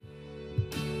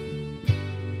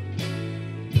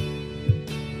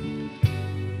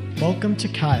Welcome to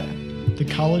Kaya, the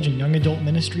college and young adult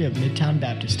ministry of Midtown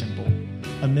Baptist Temple,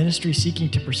 a ministry seeking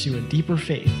to pursue a deeper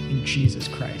faith in Jesus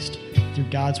Christ through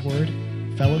God's Word,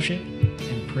 fellowship,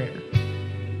 and prayer.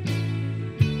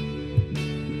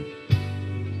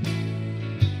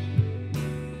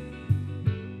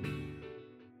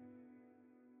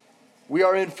 We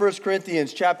are in 1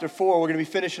 Corinthians chapter 4. We're going to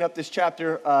be finishing up this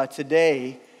chapter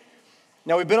today.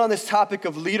 Now, we've been on this topic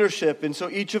of leadership, and so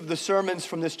each of the sermons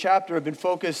from this chapter have been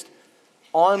focused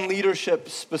on leadership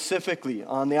specifically,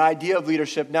 on the idea of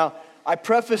leadership. Now, I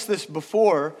prefaced this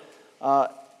before. I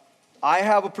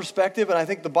have a perspective, and I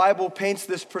think the Bible paints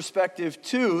this perspective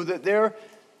too, that there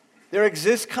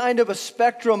exists kind of a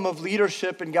spectrum of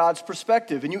leadership in God's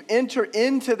perspective. And you enter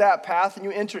into that path, and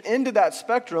you enter into that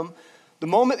spectrum the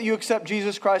moment that you accept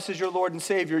Jesus Christ as your Lord and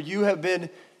Savior. You have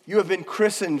been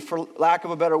christened, for lack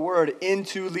of a better word,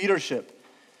 into leadership.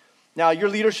 Now, your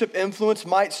leadership influence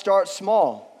might start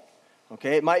small,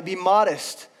 okay? It might be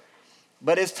modest.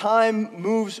 But as time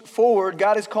moves forward,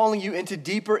 God is calling you into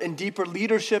deeper and deeper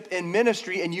leadership in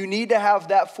ministry, and you need to have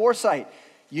that foresight.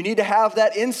 You need to have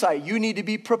that insight. You need to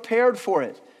be prepared for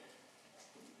it.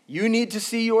 You need to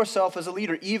see yourself as a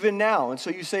leader, even now. And so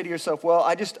you say to yourself, well,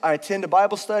 I attend a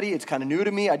Bible study. It's kind of new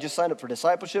to me. I just signed up for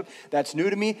discipleship. That's new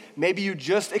to me. Maybe you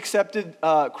just accepted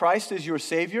Christ as your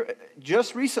Savior,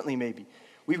 just recently maybe.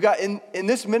 We've got, in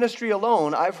this ministry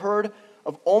alone, I've heard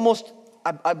of almost,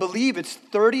 I believe it's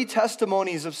 30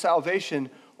 testimonies of salvation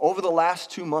over the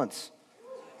last 2 months.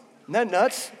 Isn't that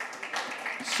nuts?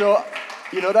 So,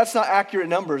 that's not accurate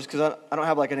numbers because I don't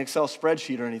have like an Excel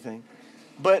spreadsheet or anything.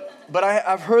 But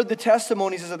I've heard the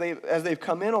testimonies as they've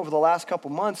come in over the last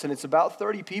couple months, and it's about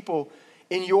 30 people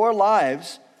in your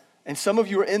lives, and some of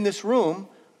you are in this room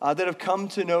that have come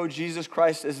to know Jesus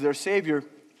Christ as their Savior.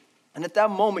 And at that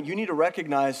moment, you need to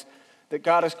recognize that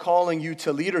God is calling you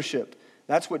to leadership.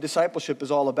 That's what discipleship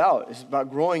is all about. It's about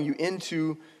growing you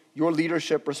into your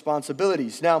leadership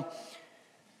responsibilities. Now,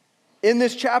 in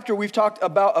this chapter, we've talked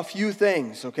about a few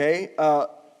things, okay?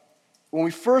 When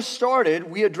we first started,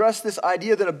 we addressed this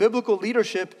idea that a biblical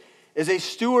leadership is a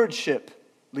stewardship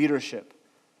leadership.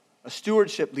 A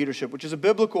stewardship leadership, which is a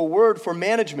biblical word for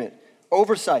management,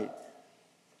 oversight.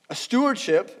 A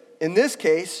stewardship, in this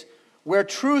case, where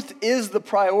truth is the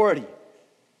priority.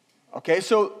 Okay,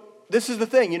 so this is the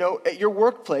thing, at your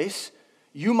workplace,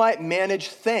 you might manage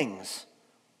things,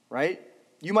 right?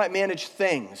 You might manage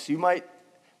things. You might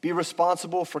be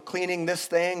responsible for cleaning this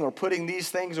thing or putting these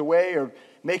things away or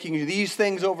making these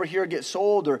things over here get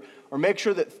sold or make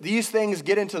sure that these things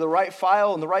get into the right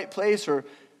file in the right place or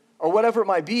whatever it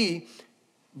might be.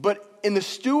 But in the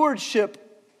stewardship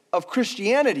of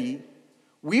Christianity,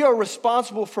 we are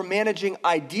responsible for managing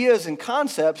ideas and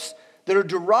concepts that are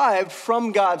derived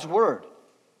from God's Word.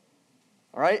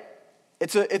 All right?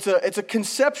 It's a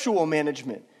conceptual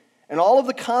management. And all of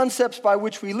the concepts by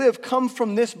which we live come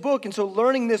from this book. And so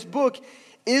learning this book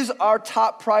is our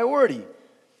top priority.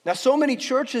 Now, so many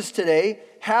churches today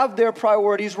have their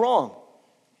priorities wrong. All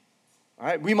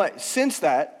right? We might sense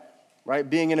that, right?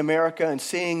 Being in America and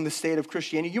seeing the state of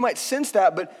Christianity, you might sense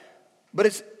that, but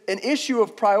it's an issue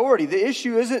of priority. The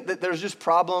issue isn't that there's just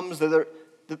problems. The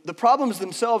problems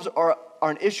themselves are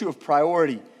an issue of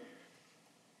priority.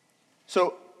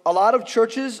 So a lot of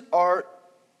churches are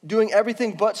doing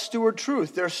everything but steward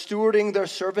truth. They're stewarding their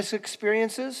service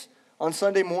experiences on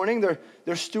Sunday morning. They're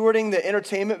stewarding the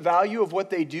entertainment value of what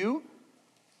they do.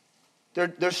 They're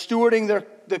stewarding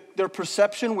their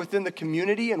perception within the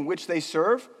community in which they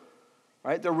serve.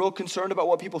 Right? They're real concerned about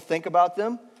what people think about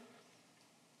them.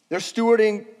 They're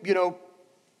stewarding,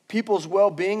 people's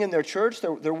well-being in their church.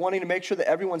 They're wanting to make sure that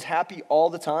everyone's happy all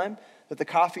the time, that the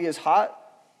coffee is hot,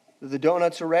 that the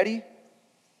donuts are ready,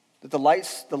 that the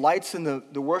lights in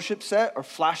the worship set are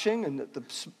flashing and that the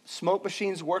smoke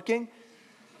machine's working,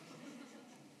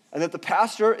 and that the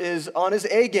pastor is on his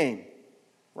A game,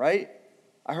 right?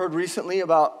 I heard recently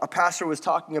about a pastor was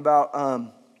talking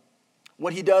about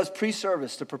what he does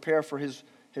pre-service to prepare for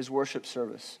his worship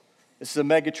service. This is a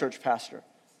megachurch pastor.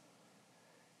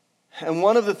 And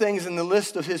one of the things in the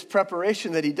list of his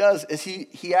preparation that he does is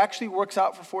he actually works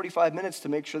out for 45 minutes to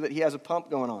make sure that he has a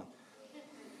pump going on,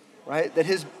 right?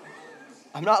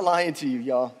 I'm not lying to you,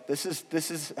 y'all. This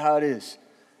is how it is,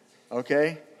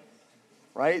 okay?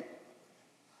 Right?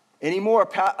 Anymore,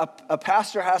 a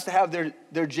pastor has to have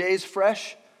their J's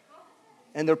fresh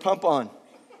and their pump on.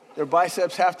 Their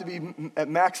biceps have to be at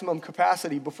maximum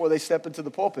capacity before they step into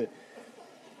the pulpit.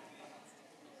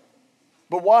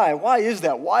 But why? Why is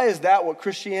that? Why is that what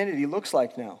Christianity looks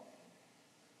like now?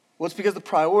 Well, it's because the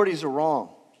priorities are wrong.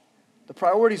 The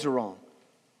priorities are wrong.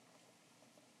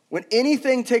 When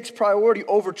anything takes priority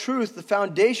over truth, the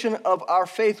foundation of our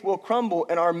faith will crumble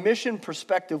and our mission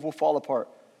perspective will fall apart.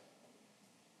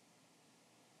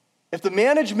 If the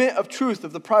management of truth,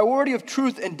 if the priority of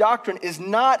truth and doctrine is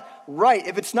not right,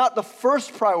 if it's not the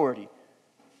first priority,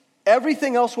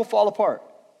 everything else will fall apart.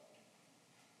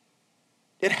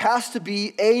 It has to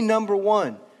be number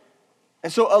one.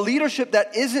 And so a leadership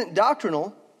that isn't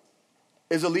doctrinal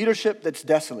is a leadership that's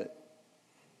desolate.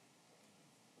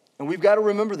 And we've got to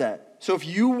remember that. So if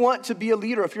you want to be a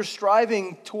leader, if you're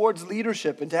striving towards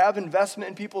leadership and to have investment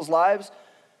in people's lives,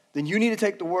 then you need to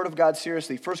take the word of God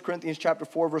seriously. 1 Corinthians chapter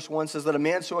 4, verse 1 says, "Let a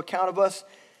man so account of us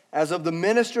as of the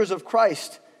ministers of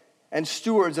Christ and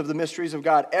stewards of the mysteries of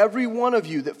God." Every one of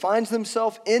you that finds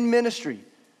themselves in ministry,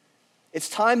 it's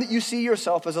time that you see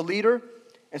yourself as a leader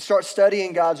and start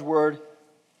studying God's word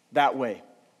that way.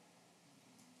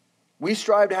 We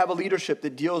strive to have a leadership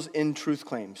that deals in truth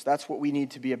claims. That's what we need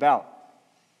to be about.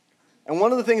 And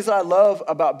one of the things that I love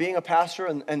about being a pastor,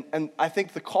 and I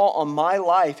think the call on my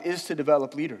life is to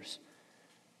develop leaders.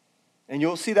 And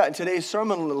you'll see that in today's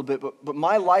sermon a little bit, but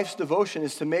my life's devotion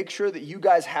is to make sure that you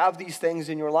guys have these things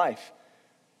in your life,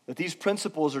 that these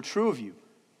principles are true of you.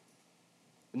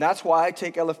 And that's why I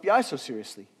take LFBI so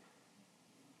seriously.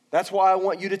 That's why I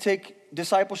want you to take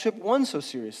Discipleship 1 so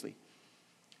seriously.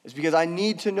 It's because I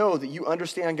need to know that you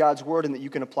understand God's word and that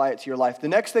you can apply it to your life. The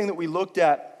next thing that we looked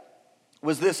at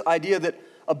was this idea that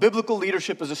a biblical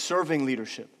leadership is a serving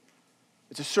leadership.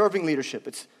 It's a serving leadership.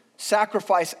 It's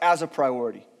sacrifice as a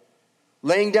priority.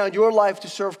 Laying down your life to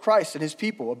serve Christ and his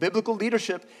people. A biblical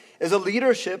leadership is a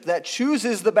leadership that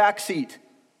chooses the back seat.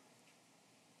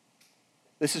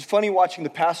 This is funny watching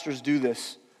the pastors do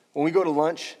this. When we go to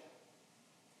lunch,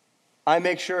 I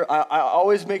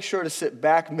always make sure to sit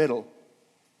back middle.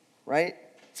 Right?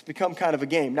 It's become kind of a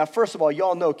game. Now, first of all,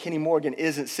 y'all know Kenny Morgan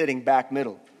isn't sitting back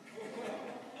middle.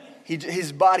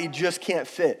 His body just can't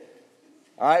fit.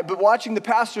 All right? But watching the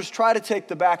pastors try to take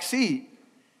the back seat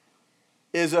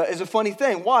is a funny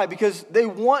thing. Why? Because they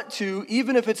want to,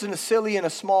 even if it's in a silly and a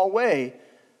small way,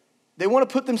 they want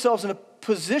to put themselves in a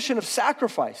position of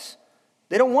sacrifice.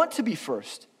 They don't want to be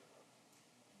first.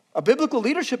 A biblical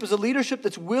leadership is a leadership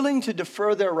that's willing to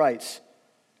defer their rights,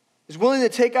 is willing to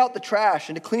take out the trash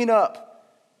and to clean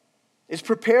up, is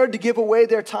prepared to give away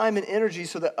their time and energy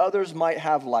so that others might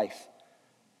have life.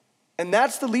 And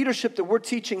that's the leadership that we're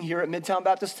teaching here at Midtown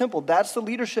Baptist Temple. That's the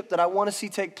leadership that I want to see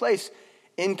take place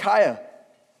in Kaya.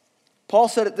 Paul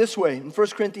said it this way in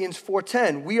 1 Corinthians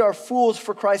 4:10, "We are fools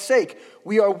for Christ's sake.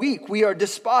 We are weak. We are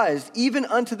despised. Even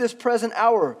unto this present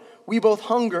hour, we both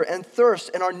hunger and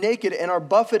thirst and are naked and are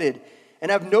buffeted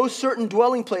and have no certain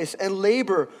dwelling place and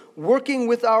labor, working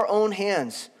with our own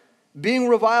hands. Being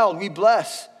reviled, we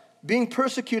bless. Being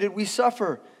persecuted, we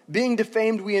suffer. Being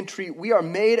defamed, we entreat. We are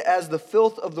made as the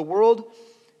filth of the world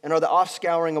and are the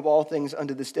offscouring of all things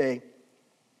unto this day."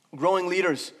 Growing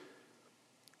leaders,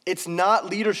 it's not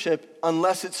leadership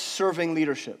unless it's serving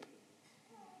leadership.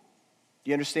 Do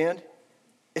you understand?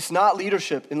 It's not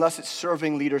leadership unless it's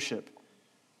serving leadership.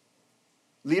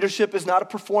 Leadership is not a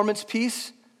performance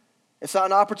piece. It's not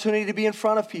an opportunity to be in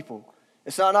front of people.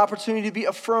 It's not an opportunity to be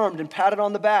affirmed and patted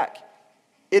on the back.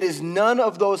 It is none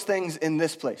of those things in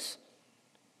this place.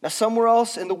 Now, somewhere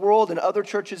else in the world and other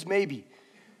churches maybe.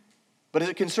 But as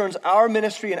it concerns our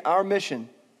ministry and our mission,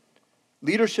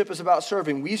 leadership is about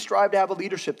serving. We strive to have a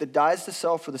leadership that dies to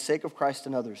self for the sake of Christ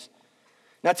and others.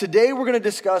 Now, today we're going to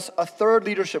discuss a third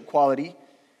leadership quality,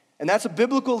 and that's a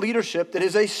biblical leadership that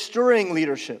is a stirring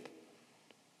leadership.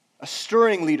 A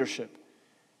stirring leadership.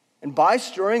 And by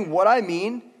stirring, what I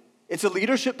mean, it's a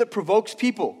leadership that provokes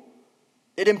people.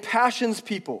 It impassions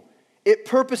people. It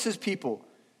purposes people.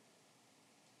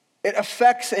 It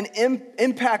affects and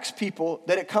impacts people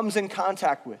that it comes in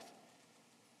contact with.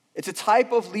 It's a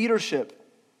type of leadership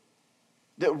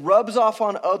that rubs off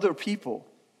on other people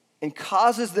and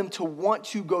causes them to want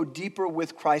to go deeper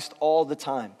with Christ all the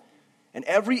time. And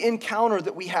every encounter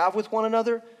that we have with one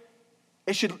another,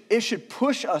 it should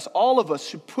push us, all of us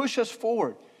should push us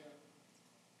forward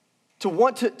to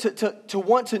want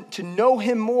to know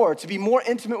him more, to be more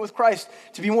intimate with Christ,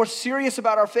 to be more serious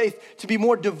about our faith, to be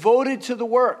more devoted to the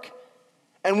work.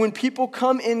 And when people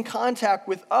come in contact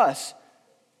with us,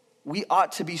 we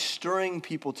ought to be stirring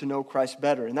people to know Christ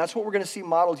better. And that's what we're going to see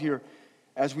modeled here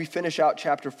as we finish out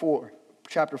chapter 4.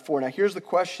 Now, here's the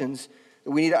questions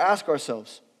that we need to ask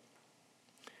ourselves.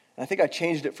 And I think I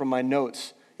changed it from my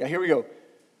notes. Yeah, here we go.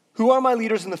 Who are my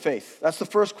leaders in the faith? That's the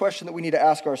first question that we need to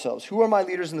ask ourselves. Who are my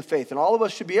leaders in the faith? And all of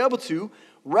us should be able to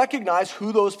recognize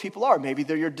who those people are. Maybe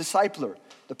they're your discipler,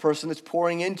 the person that's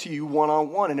pouring into you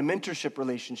one-on-one in a mentorship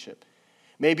relationship.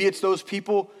 Maybe it's those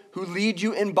people who lead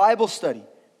you in Bible study.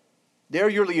 They're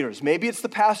your leaders. Maybe it's the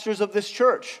pastors of this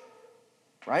church,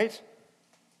 right?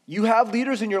 You have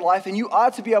leaders in your life, and you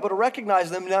ought to be able to recognize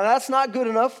them. Now, that's not good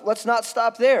enough. Let's not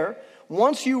stop there.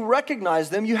 Once you recognize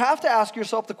them, you have to ask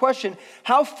yourself the question,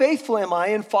 how faithful am I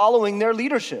in following their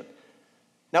leadership?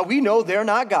 Now, we know they're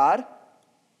not God,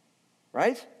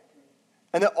 right?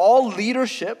 And that all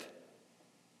leadership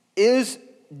is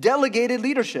delegated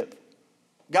leadership.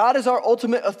 God is our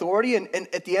ultimate authority, and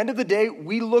at the end of the day,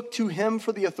 we look to him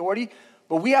for the authority,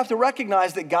 but we have to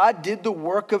recognize that God did the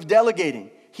work of delegating.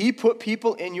 He put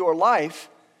people in your life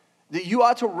that you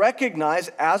ought to recognize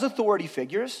as authority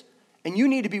figures, and you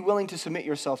need to be willing to submit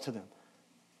yourself to them,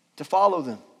 to follow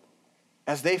them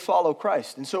as they follow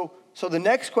Christ. And so the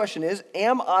next question is,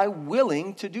 am I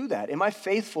willing to do that? Am I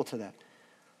faithful to that?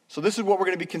 So this is what we're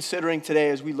going to be considering today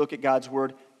as we look at God's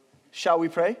word. Shall we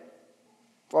pray?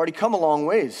 We've already come a long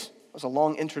ways. That was a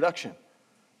long introduction.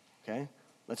 Okay?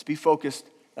 Let's be focused.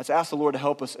 Let's ask the Lord to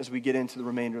help us as we get into the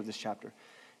remainder of this chapter.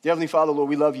 Dear Heavenly Father, Lord,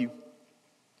 we love you.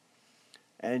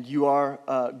 And you are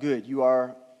good. You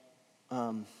are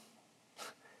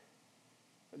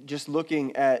just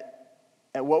looking at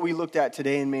what we looked at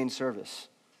today in main service.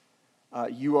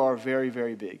 You are very,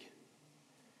 very big.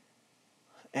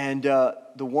 And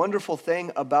the wonderful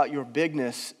thing about your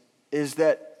bigness is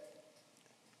that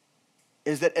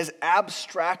as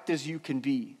abstract as you can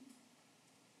be,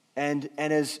 and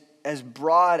as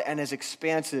broad and as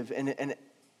expansive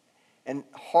and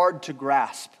hard to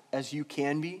grasp as you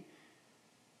can be,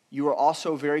 you are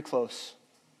also very close.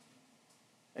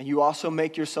 And you also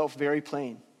make yourself very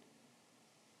plain.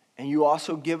 And you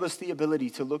also give us the ability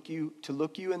to look you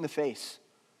in the face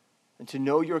and to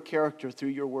know your character through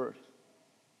your word.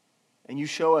 And you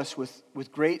show us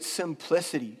with great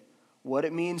simplicity what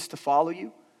it means to follow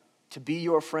you, to be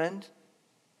your friend,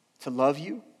 to love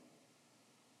you,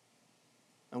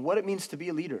 and what it means to be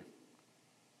a leader.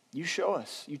 You show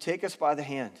us. You take us by the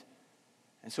hand.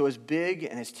 And so as big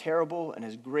and as terrible and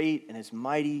as great and as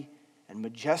mighty and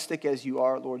majestic as you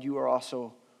are, Lord, you are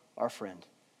also our friend.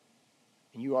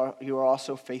 And you are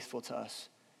also faithful to us.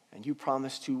 And you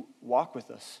promise to walk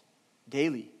with us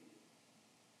daily.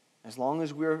 As long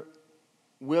as we're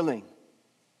willing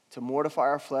to mortify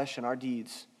our flesh and our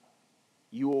deeds,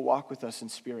 you will walk with us in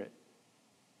spirit.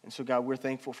 And so, God, we're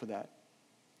thankful for that.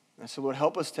 And so, Lord,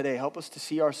 help us today. Help us to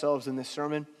see ourselves in this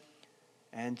sermon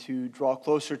and to draw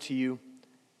closer to you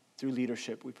through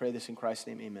leadership. We pray this in Christ's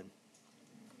name, amen.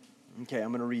 Okay, I'm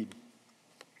going to read.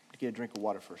 Get a drink of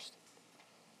water first.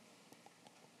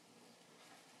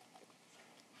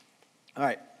 All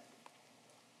right.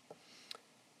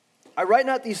 I write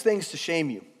not these things to shame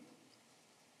you.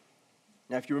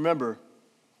 Now, if you remember,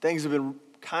 things have been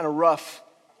kind of rough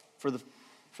for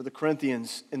the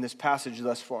Corinthians in this passage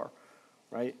thus far,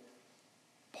 right?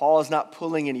 Paul is not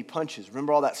pulling any punches.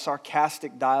 Remember all that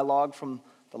sarcastic dialogue from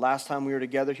the last time we were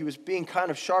together? He was being kind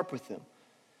of sharp with them.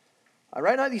 I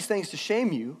write not these things to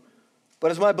shame you,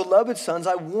 but as my beloved sons,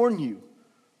 I warn you.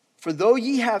 For though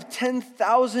ye have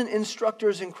 10,000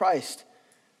 instructors in Christ,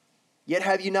 yet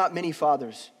have ye not many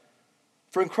fathers.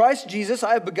 For in Christ Jesus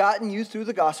I have begotten you through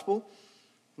the gospel,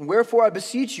 and wherefore I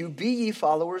beseech you, be ye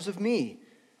followers of me.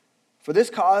 For this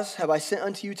cause have I sent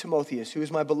unto you Timotheus, who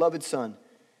is my beloved son,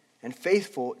 and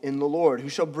faithful in the Lord, who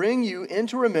shall bring you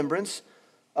into remembrance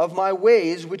of my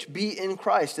ways which be in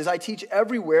Christ, as I teach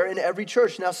everywhere in every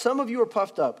church. Now some of you are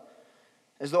puffed up,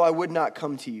 as though I would not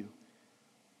come to you.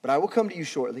 But I will come to you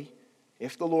shortly,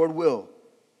 if the Lord will,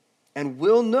 and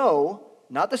will know,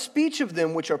 not the speech of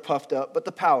them which are puffed up, but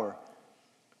the power.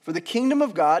 For the kingdom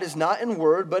of God is not in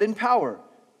word, but in power.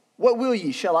 What will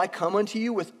ye? Shall I come unto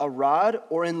you with a rod,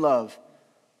 or in love,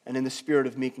 and in the spirit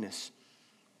of meekness?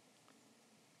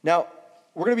 Now,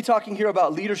 we're going to be talking here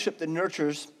about leadership that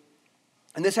nurtures,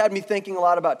 and this had me thinking a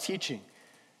lot about teaching.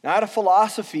 Now, I had a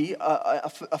philosophy,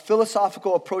 a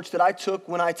philosophical approach that I took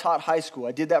when I taught high school.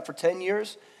 I did that for 10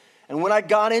 years, and when I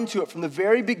got into it from the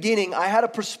very beginning, I had a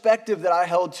perspective that I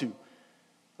held to.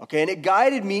 Okay, and it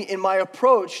guided me in my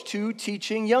approach to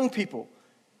teaching young people.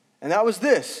 And that was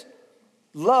this: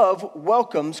 love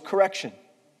welcomes correction.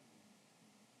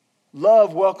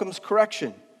 Love welcomes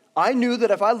correction. I knew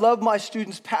that if I loved my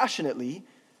students passionately,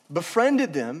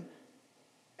 befriended them,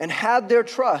 and had their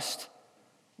trust,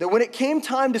 that when it came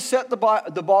time to set the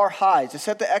bar high, to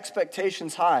set the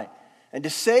expectations high, and to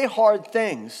say hard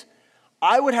things,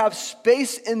 I would have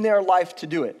space in their life to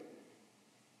do it.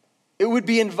 It would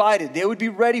be invited. They would be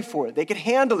ready for it. They could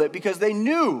handle it because they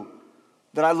knew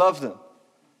that I loved them.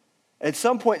 At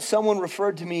some point, someone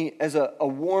referred to me as a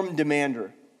warm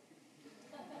demander.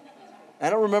 I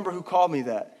don't remember who called me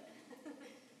that.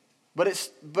 But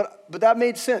that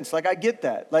made sense. Like, I get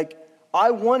that. Like,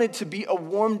 I wanted to be a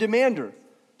warm demander,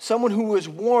 someone who was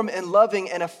warm and loving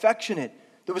and affectionate,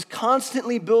 that was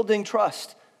constantly building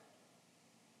trust.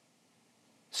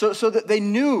 So that they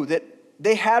knew that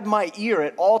they had my ear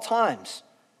at all times.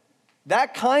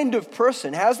 That kind of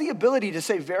person has the ability to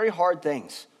say very hard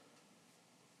things.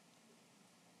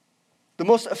 The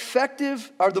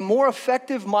more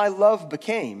effective my love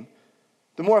became,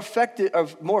 the more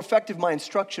effective my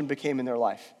instruction became in their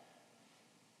life.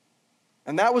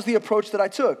 And that was the approach that I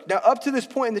took. Now, up to this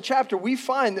point in the chapter, we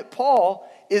find that Paul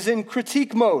is in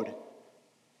critique mode.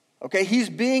 Okay, he's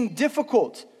being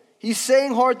difficult. He's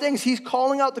saying hard things. He's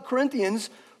calling out the Corinthians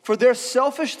for their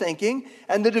selfish thinking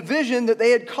and the division that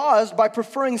they had caused by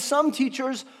preferring some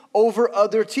teachers over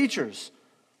other teachers.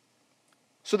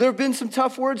 So there have been some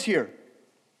tough words here.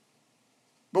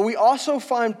 But we also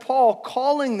find Paul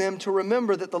calling them to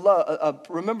remember the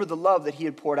love that he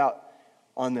had poured out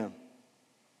on them.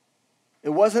 It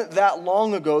wasn't that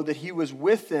long ago that he was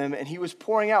with them and he was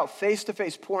pouring out, face to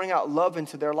face, pouring out love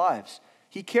into their lives.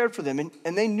 He cared for them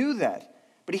and they knew that.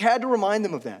 But he had to remind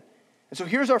them of that. And so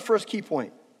here's our first key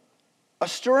point. A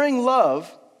stirring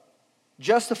love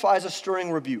justifies a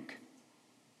stirring rebuke.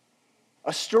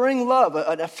 A stirring love,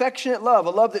 an affectionate love, a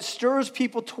love that stirs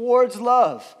people towards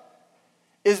love,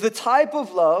 is the type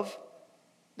of love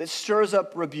that stirs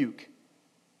up rebuke.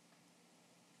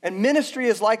 And ministry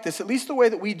is like this, at least the way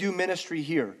that we do ministry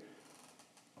here.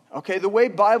 Okay, the way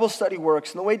Bible study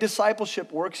works and the way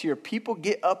discipleship works here, people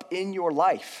get up in your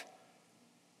life.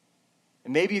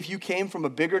 And maybe if you came from a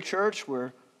bigger church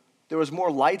where there was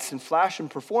more lights and flash and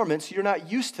performance, you're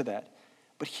not used to that.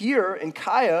 But here in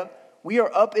Kaya, we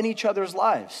are up in each other's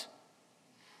lives.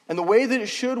 And the way that it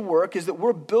should work is that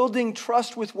we're building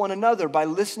trust with one another by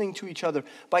listening to each other,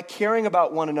 by caring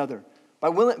about one another,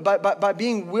 by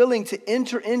being willing to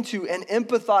enter into and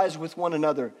empathize with one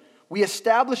another. We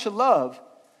establish a love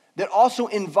that also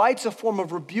invites a form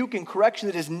of rebuke and correction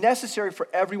that is necessary for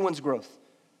everyone's growth.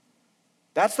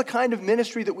 That's the kind of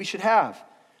ministry that we should have.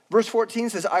 Verse 14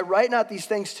 says, I write not these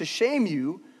things to shame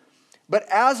you, but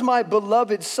as my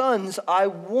beloved sons, I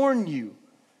warn you.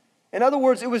 In other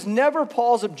words, it was never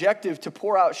Paul's objective to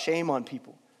pour out shame on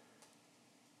people.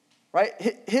 Right?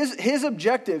 His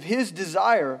objective, his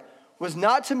desire, was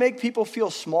not to make people feel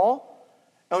small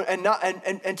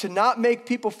and to not make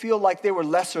people feel like they were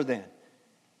lesser than.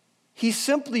 He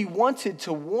simply wanted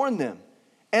to warn them.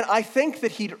 And I think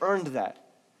that he'd earned that.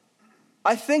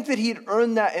 I think that he'd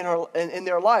earned that in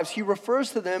their lives. He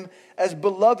refers to them as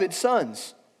beloved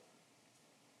sons.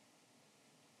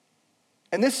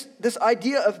 And this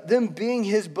idea of them being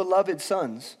his beloved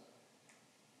sons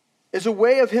is a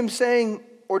way of him saying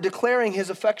or declaring his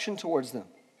affection towards them.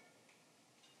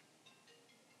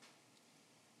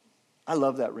 I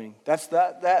love that ring.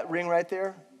 That ring right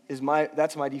there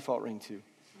that's my default ring too.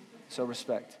 So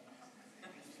respect.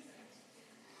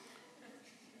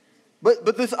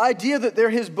 But this idea that they're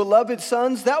his beloved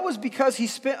sons, that was because he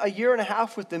spent a year and a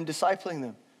half with them, discipling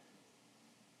them,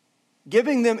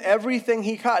 giving them everything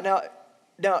he caught.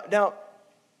 Now,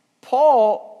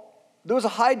 Paul, there was a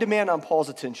high demand on Paul's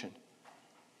attention.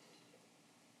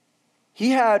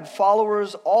 He had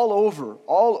followers all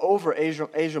over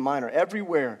Asia Minor,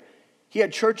 everywhere. He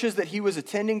had churches that he was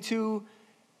attending to.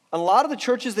 A lot of the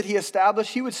churches that he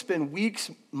established, he would spend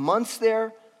weeks, months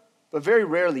there, but very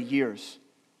rarely years.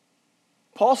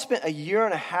 Paul spent a year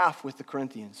and a half with the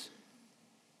Corinthians.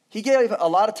 He gave a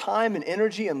lot of time and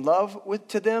energy and love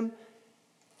to them.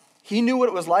 He knew what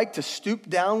it was like to stoop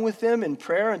down with them in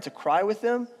prayer and to cry with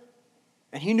them.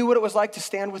 And he knew what it was like to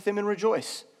stand with them and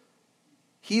rejoice.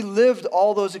 He lived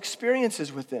all those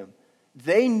experiences with them.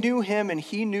 They knew him and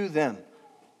he knew them.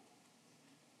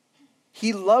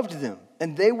 He loved them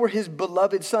and they were his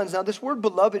beloved sons. Now this word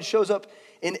beloved shows up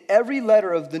in every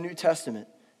letter of the New Testament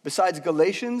besides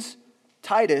Galatians,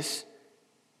 Titus,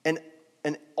 and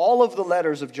all of the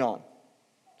letters of John.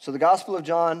 So the Gospel of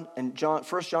John and 1 John,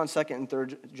 2nd, and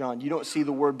 3rd John, you don't see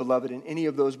the word beloved in any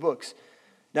of those books.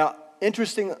 Now,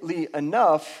 interestingly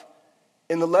enough,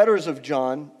 in the letters of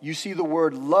John, you see the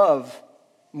word love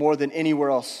more than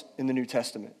anywhere else in the New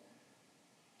Testament.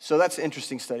 So that's an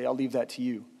interesting study. I'll leave that to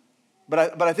you.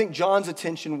 But I think John's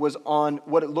attention was on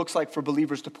what it looks like for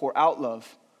believers to pour out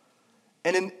love.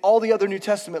 And in all the other New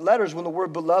Testament letters, when the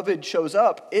word beloved shows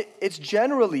up, it's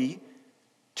generally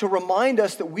to remind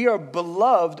us that we are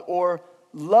beloved or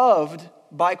loved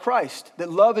by Christ, that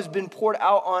love has been poured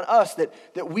out on us,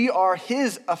 that we are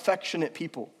his affectionate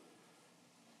people,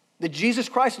 that Jesus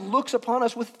Christ looks upon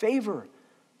us with favor,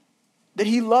 that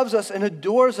he loves us and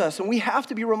adores us, and we have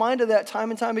to be reminded of that time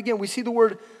and time again. We see the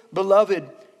word beloved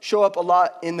show up a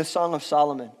lot in the Song of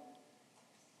Solomon.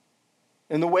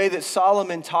 And the way that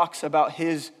Solomon talks about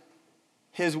his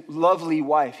lovely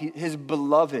wife, his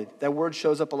beloved. That word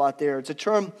shows up a lot there. It's a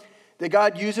term that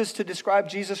God uses to describe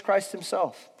Jesus Christ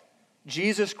himself.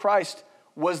 Jesus Christ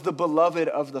was the beloved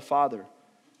of the Father.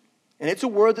 And it's a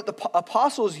word that the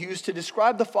apostles used to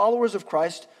describe the followers of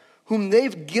Christ whom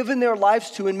they've given their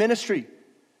lives to in ministry.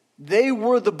 They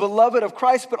were the beloved of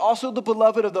Christ, but also the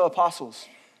beloved of the apostles.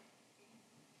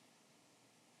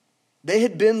 They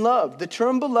had been loved. The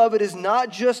term beloved is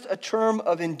not just a term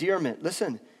of endearment.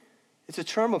 Listen, it's a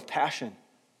term of passion.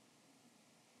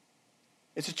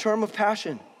 It's a term of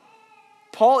passion.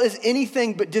 Paul is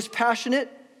anything but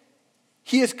dispassionate.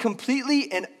 He is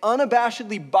completely and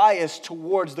unabashedly biased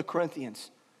towards the Corinthians.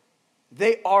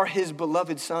 They are his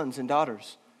beloved sons and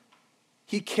daughters.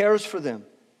 He cares for them.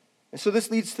 And so this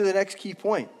leads to the next key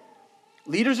point.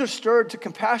 Leaders are stirred to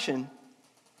compassion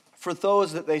for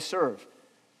those that they serve.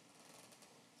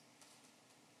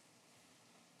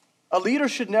 A leader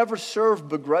should never serve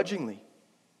begrudgingly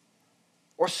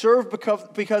or serve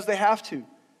because they have to.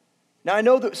 Now, I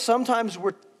know that sometimes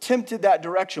we're tempted that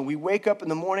direction. We wake up in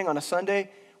the morning on a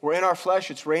Sunday, we're in our flesh,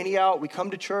 it's rainy out, we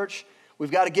come to church, we've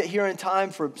got to get here in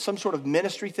time for some sort of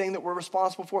ministry thing that we're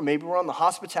responsible for. Maybe we're on the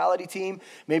hospitality team,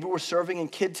 maybe we're serving in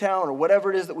Kid Town or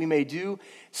whatever it is that we may do.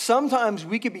 Sometimes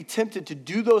we could be tempted to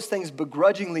do those things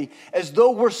begrudgingly as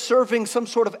though we're serving some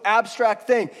sort of abstract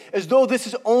thing, as though this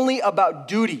is only about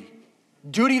duty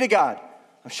to God.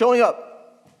 I'm showing up.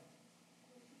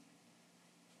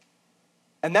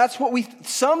 And that's what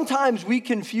sometimes we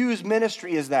confuse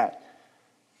ministry as that.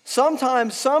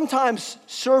 Sometimes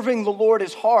serving the Lord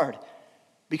is hard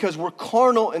because we're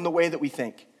carnal in the way that we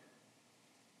think.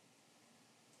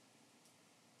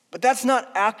 But that's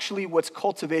not actually what's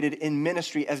cultivated in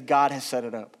ministry as God has set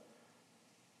it up.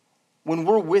 When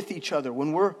we're with each other,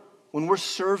 when we're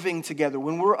serving together,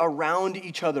 when we're around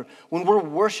each other, when we're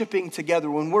worshiping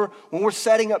together, when we're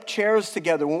setting up chairs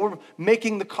together, when we're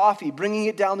making the coffee, bringing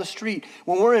it down the street,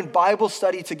 when we're in Bible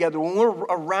study together, when we're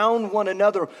around one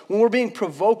another, when we're being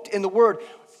provoked in the Word,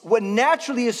 what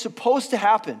naturally is supposed to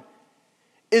happen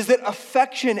is that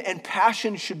affection and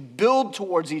passion should build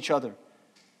towards each other.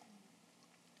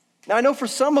 Now, I know for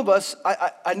some of us,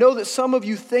 I know that some of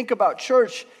you think about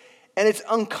church and it's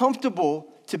uncomfortable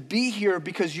to be here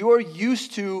because you're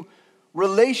used to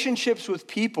relationships with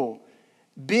people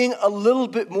being a little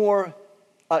bit more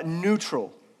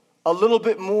neutral, a little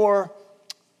bit more,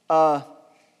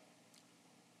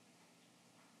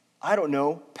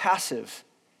 passive.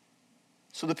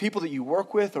 So the people that you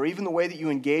work with or even the way that you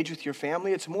engage with your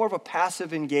family, it's more of a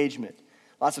passive engagement.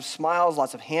 Lots of smiles,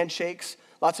 lots of handshakes,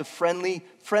 lots of friendly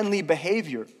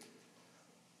behavior.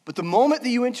 But the moment that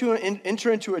you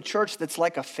enter into a church that's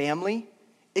like a family,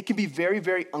 it can be very,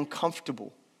 very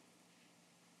uncomfortable.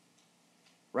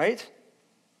 Right?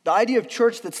 The idea of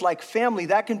church that's like family,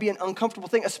 that can be an uncomfortable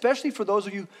thing, especially for those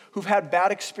of you who've had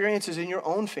bad experiences in your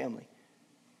own family.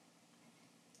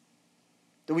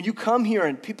 That when you come here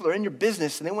and people are in your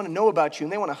business and they want to know about you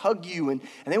and they want to hug you and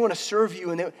they want to serve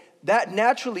you, and that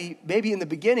naturally, maybe in the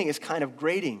beginning, is kind of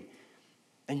grating.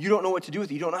 And you don't know what to do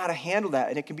with it. You don't know how to handle that,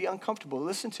 and it can be uncomfortable.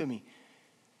 Listen to me.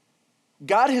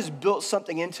 God has built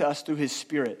something into us through his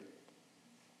Spirit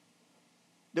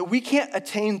that we can't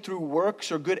attain through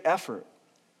works or good effort.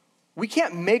 We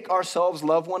can't make ourselves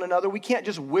love one another. We can't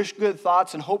just wish good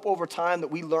thoughts and hope over time that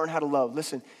we learn how to love.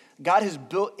 Listen, God has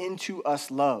built into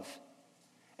us love.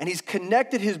 And he's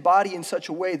connected his body in such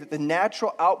a way that the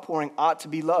natural outpouring ought to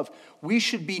be love. We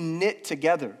should be knit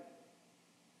together.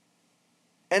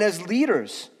 And as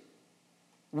leaders,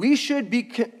 we should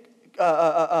be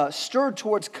stirred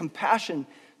towards compassion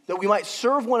that we might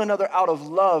serve one another out of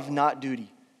love, not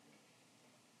duty.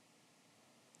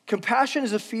 Compassion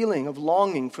is a feeling of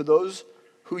longing for those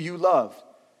who you love.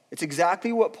 It's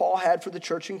exactly what Paul had for the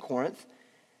church in Corinth.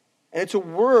 And it's a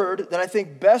word that I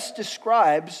think best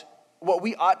describes what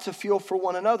we ought to feel for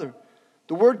one another.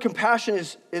 The word compassion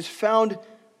is found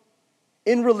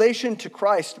in relation to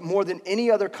Christ more than any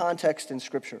other context in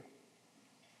Scripture.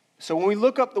 So when we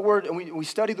look up the word and we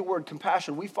study the word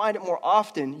compassion, we find it more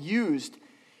often used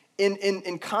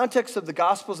in context of the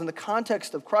Gospels, in the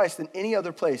context of Christ, than any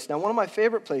other place. Now, one of my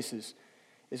favorite places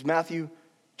is Matthew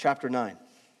chapter 9.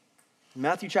 In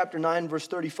Matthew chapter 9, verse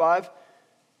 35,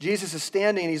 Jesus is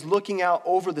standing and he's looking out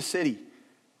over the city.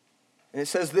 And it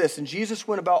says this, "And Jesus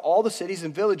went about all the cities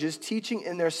and villages, teaching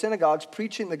in their synagogues,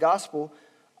 preaching the gospel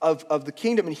of the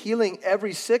kingdom and healing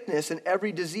every sickness and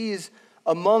every disease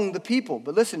among the people."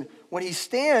 But listen, when he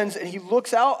stands and he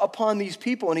looks out upon these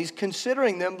people and he's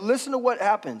considering them, listen to what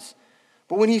happens.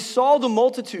 "But when he saw the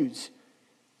multitudes,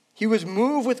 He was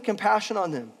moved with compassion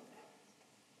on them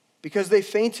because they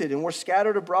fainted and were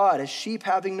scattered abroad as sheep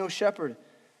having no shepherd.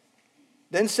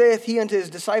 Then saith he unto his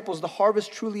disciples, the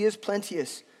harvest truly is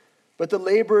plenteous, but the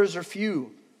laborers are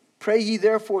few. Pray ye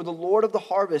therefore the Lord of the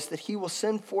harvest that he will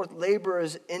send forth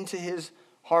laborers into his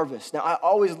harvest. Now, I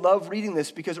always love reading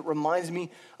this because it reminds me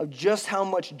of just how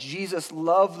much Jesus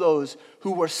loved those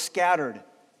who were scattered.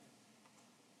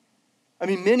 I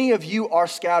mean, many of you are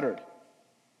scattered.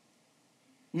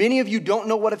 Many of you don't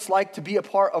know what it's like to be a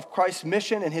part of Christ's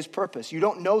mission and his purpose. You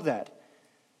don't know that.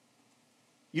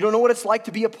 You don't know what it's like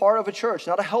to be a part of a church,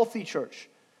 not a healthy church.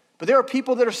 But there are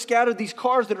people that are scattered. These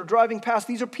cars that are driving past,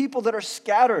 these are people that are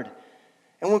scattered.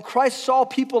 And when Christ saw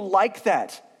people like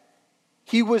that,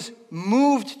 he was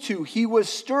moved to, he was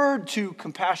stirred to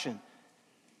compassion.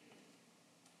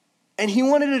 And he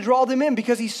wanted to draw them in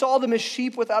because he saw them as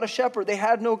sheep without a shepherd. They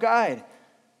had no guide.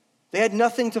 They had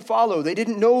nothing to follow. They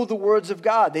didn't know the words of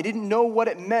God. They didn't know what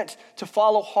it meant to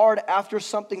follow hard after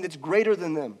something that's greater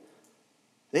than them.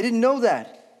 They didn't know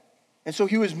that. And so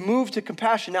he was moved to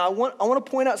compassion. Now, I want to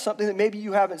point out something that maybe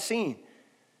you haven't seen.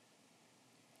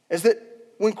 Is that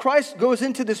when Christ goes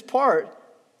into this part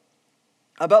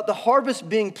about the harvest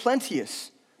being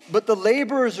plenteous, but the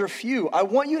laborers are few, I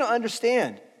want you to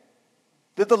understand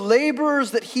that the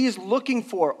laborers that he's looking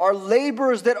for are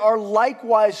laborers that are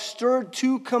likewise stirred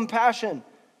to compassion.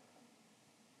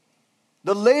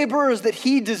 The laborers that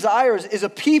he desires is a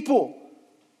people.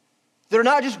 They're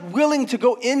not just willing to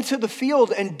go into the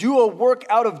field and do a work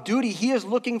out of duty. He is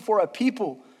looking for a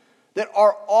people that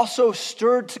are also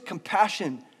stirred to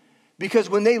compassion. Because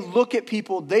when they look at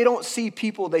people, they don't see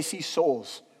people, they see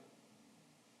souls.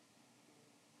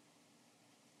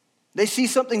 They see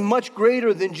something much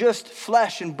greater than just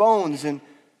flesh and bones and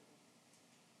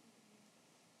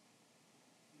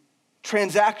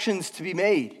transactions to be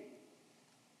made.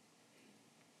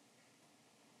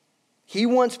 He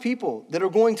wants people that are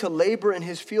going to labor in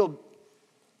his field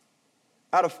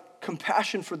out of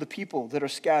compassion for the people that are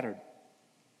scattered.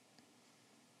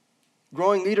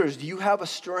 Growing leaders, do you have a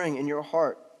stirring in your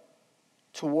heart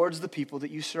towards the people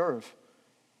that you serve?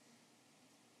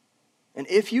 And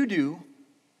if you do,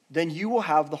 then you will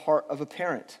have the heart of a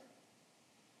parent.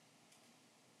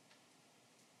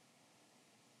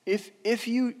 If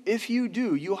you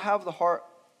do, you'll have the heart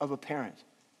of a parent.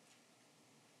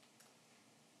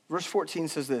 Verse 14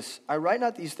 says this, I write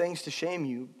not these things to shame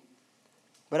you,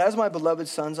 but as my beloved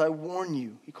sons, I warn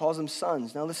you. He calls them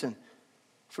sons. Now listen,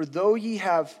 for though ye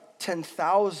have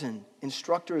 10,000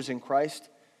 instructors in Christ,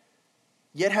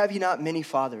 yet have ye not many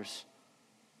fathers.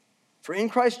 For in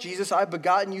Christ Jesus I have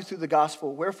begotten you through the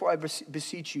gospel, wherefore I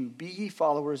beseech you, be ye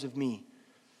followers of me.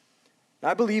 Now,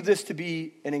 I believe this to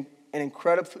be an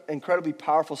incredibly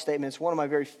powerful statement. It's one of my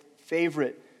very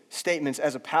favorite statements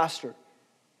as a pastor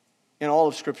in all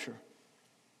of Scripture.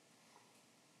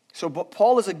 So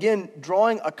Paul is again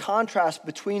drawing a contrast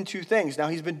between two things. Now,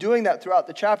 he's been doing that throughout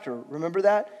the chapter. Remember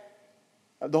that?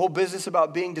 The whole business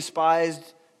about being despised,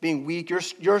 being weak.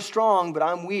 You're strong, but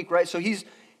I'm weak, right? So he's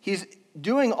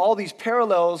doing all these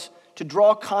parallels to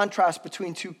draw contrast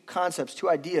between two concepts, two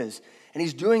ideas. And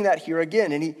he's doing that here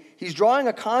again. And he's drawing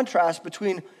a contrast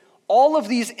between all of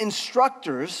these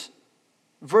instructors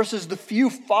versus the few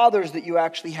fathers that you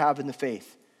actually have in the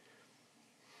faith.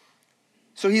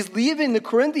 So he's leaving the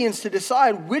Corinthians to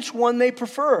decide which one they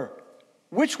prefer.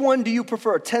 Which one do you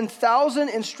prefer? 10,000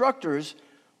 instructors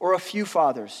or a few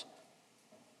fathers?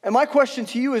 And my question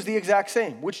to you is the exact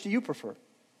same. Which do you prefer?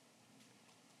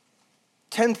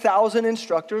 10,000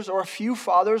 instructors or a few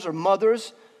fathers or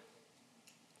mothers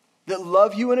that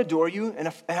love you and adore you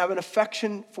and have an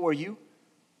affection for you?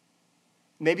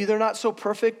 Maybe they're not so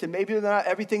perfect and maybe they're not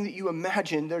everything that you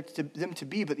imagine them to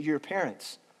be, but you're your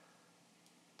parents.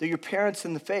 They're your parents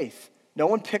in the faith. No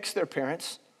one picks their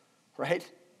parents, right?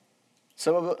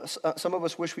 Some of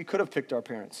us wish we could have picked our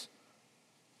parents.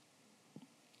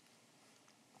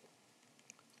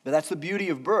 But that's the beauty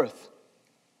of birth,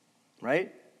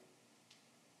 right?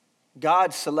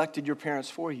 God selected your parents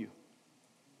for you.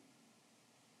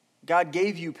 God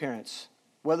gave you parents,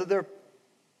 whether they're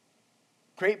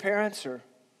great parents or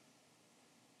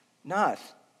not.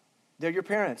 They're your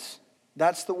parents.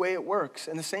 That's the way it works.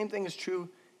 And the same thing is true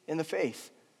in the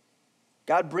faith.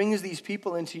 God brings these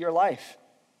people into your life.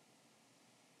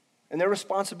 And their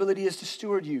responsibility is to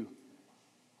steward you.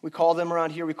 We call them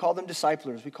around here, we call them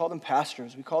disciplers, we call them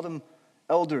pastors, we call them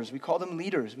elders, we call them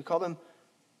leaders, we call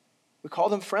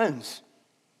them friends.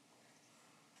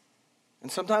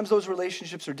 And sometimes those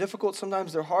relationships are difficult,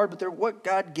 sometimes they're hard, but they're what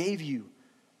God gave you.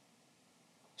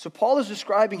 So Paul is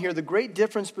describing here the great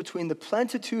difference between the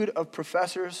plenitude of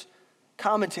professors,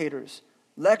 commentators,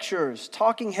 lecturers,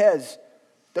 talking heads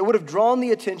that would have drawn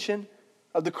the attention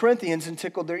of the Corinthians and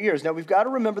tickled their ears. Now, we've got to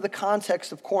remember the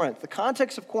context of Corinth. The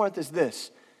context of Corinth is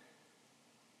this,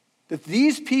 that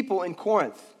these people in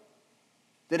Corinth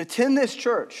that attend this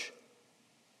church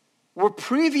were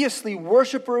previously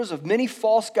worshipers of many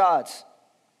false gods,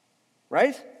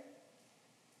 right?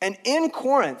 And in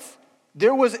Corinth,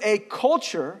 there was a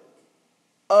culture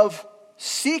of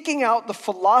seeking out the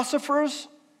philosophers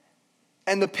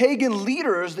and the pagan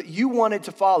leaders that you wanted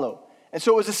to follow. And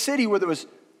so it was a city where there was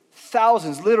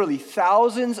thousands, literally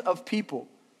thousands of people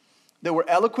that were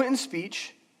eloquent in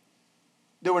speech,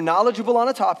 that were knowledgeable on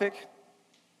a topic,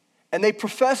 and they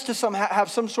professed to have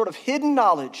some sort of hidden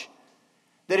knowledge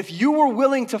that if you were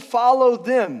willing to follow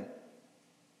them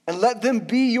and let them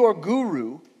be your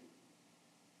guru,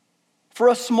 for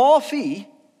a small fee,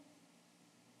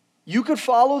 you could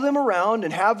follow them around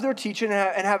and have their teaching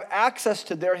and have access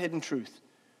to their hidden truth.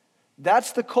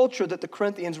 That's the culture that the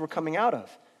Corinthians were coming out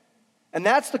of. And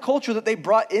that's the culture that they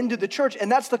brought into the church. And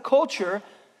that's the culture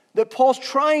that Paul's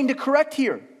trying to correct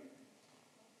here.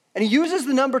 And he uses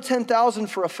the number 10,000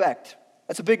 for effect.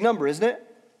 That's a big number, isn't it?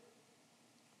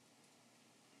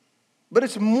 But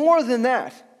it's more than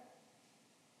that.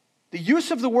 The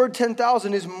use of the word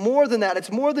 10,000 is more than that.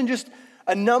 It's more than just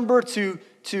a number to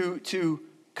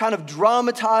kind of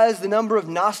dramatize the number of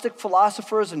Gnostic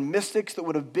philosophers and mystics that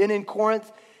would have been in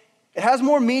Corinth. It has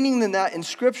more meaning than that in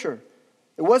Scripture.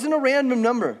 It wasn't a random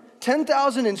number.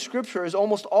 10,000 in Scripture is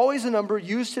almost always a number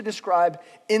used to describe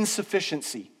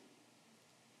insufficiency.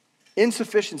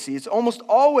 Insufficiency. It's almost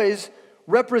always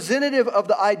representative of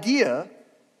the idea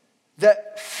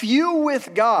that few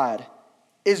with God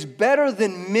is better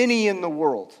than many in the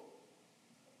world.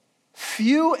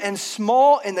 Few and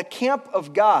small in the camp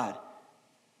of God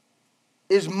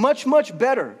is much, much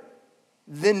better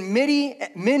than many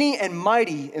and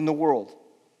mighty in the world.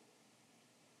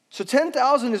 So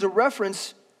 10,000 is a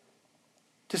reference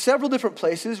to several different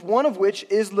places, one of which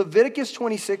is Leviticus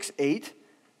 26:8,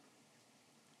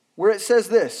 where it says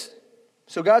this.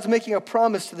 So God's making a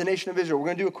promise to the nation of Israel. We're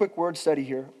going to do a quick word study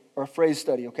here, or a phrase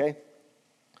study, okay? It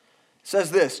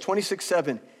says this,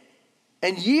 26:7,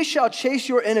 and ye shall chase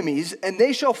your enemies, and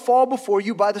they shall fall before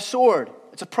you by the sword.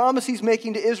 It's a promise he's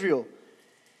making to Israel.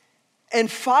 And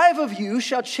 5 of you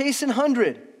shall chase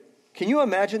 100. Can you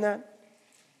imagine that?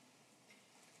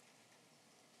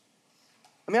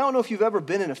 I mean, I don't know if you've ever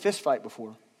been in a fist fight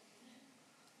before,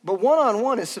 but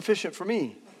 1-on-1 is sufficient for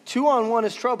me. 2-on-1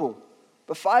 is trouble,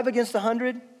 but 5 against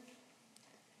 100,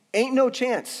 ain't no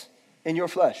chance in your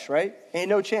flesh, right? Ain't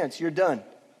no chance, you're done.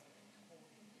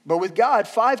 But with God,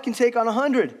 5 can take on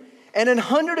 100. And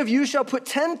 100 of you shall put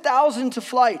 10,000 to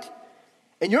flight.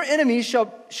 And your enemies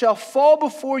shall fall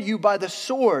before you by the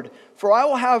sword. For I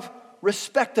will have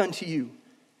respect unto you,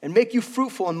 and make you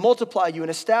fruitful, and multiply you, and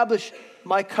establish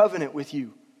my covenant with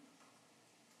you.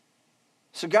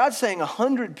 So God's saying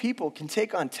 100 people can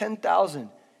take on 10,000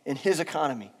 in his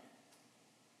economy.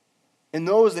 And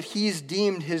those that he's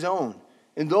deemed his own.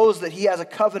 And those that he has a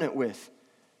covenant with.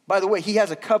 By the way, he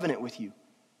has a covenant with you,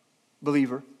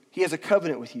 believer. He has a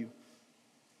covenant with you.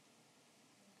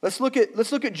 Let's look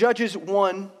at Judges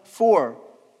 1:4.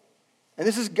 And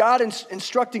this is God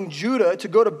instructing Judah to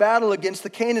go to battle against the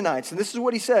Canaanites. And this is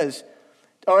what he says.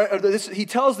 He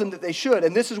tells them that they should,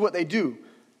 and this is what they do.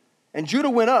 And Judah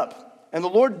went up, and the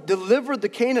Lord delivered the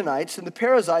Canaanites and the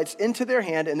Perizzites into their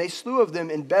hand, and they slew of them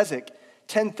in Bezek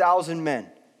 10,000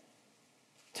 men.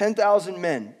 10,000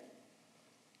 men.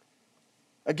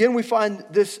 Again, we find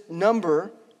this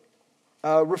number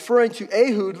referring to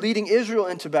Ehud leading Israel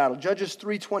into battle. Judges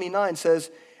 3:29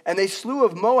 says, and they slew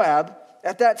of Moab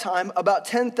at that time about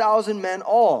 10,000 men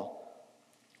all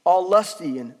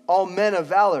lusty and all men of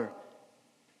valor.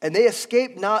 And they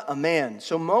escaped not a man.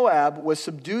 So Moab was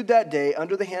subdued that day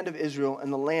under the hand of Israel,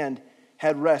 and the land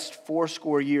had rest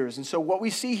 80 years. And so what we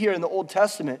see here in the Old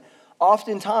Testament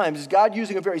oftentimes is God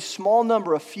using a very small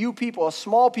number, a few people, a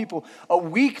small people, a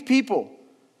weak people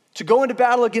to go into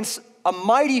battle against a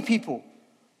mighty people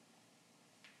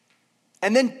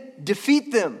and then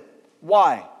defeat them.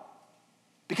 Why?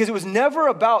 Because it was never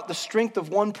about the strength of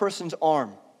one person's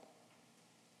arm.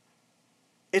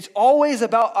 It's always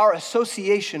about our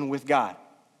association with God.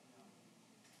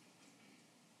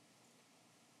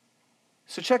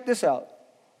 So check this out.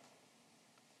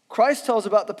 Christ tells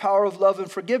about the power of love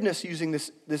and forgiveness using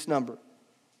this number.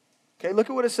 Okay, look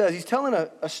at what it says. He's telling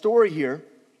a story here,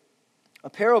 a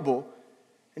parable,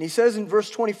 and he says in verse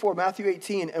 24, Matthew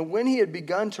 18, and when he had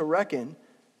begun to reckon,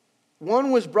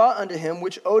 one was brought unto him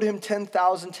which owed him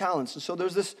 10,000 talents. And so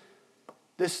there's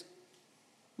this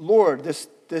Lord,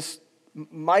 this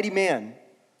mighty man,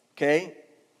 okay?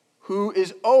 who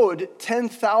is owed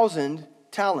 10,000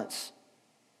 talents.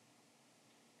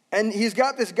 And he's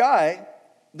got this guy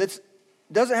that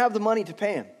doesn't have the money to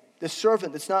pay him. This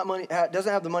servant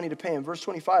doesn't have the money to pay him. Verse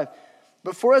 25.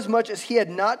 But forasmuch as he had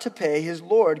not to pay, his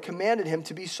Lord commanded him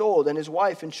to be sold, and his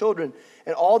wife and children,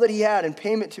 and all that he had, and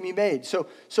payment to be made. So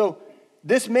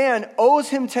this man owes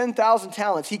him 10,000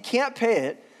 talents. He can't pay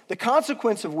it. The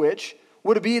consequence of which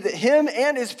would be that him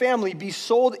and his family be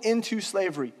sold into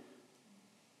slavery.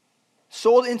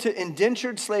 Sold into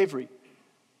indentured slavery.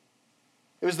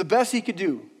 It was the best he could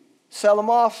do. Sell him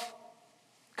off,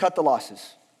 cut the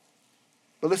losses.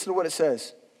 But listen to what it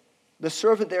says. The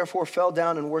servant therefore fell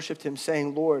down and worshipped him,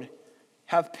 saying, Lord,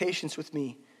 have patience with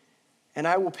me, and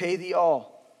I will pay thee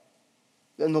all.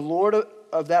 Then the Lord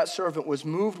of that servant was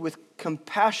moved with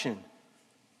compassion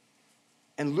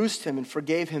and loosed him and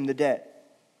forgave him the debt.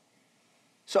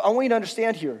 So I want you to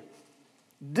understand here,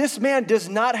 this man does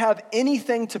not have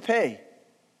anything to pay.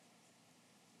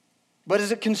 But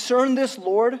does it concern this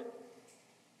Lord?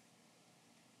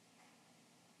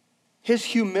 His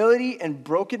humility and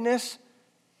brokenness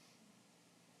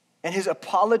and his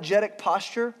apologetic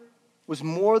posture was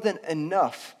more than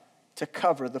enough to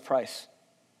cover the price.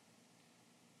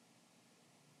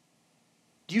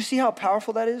 Do you see how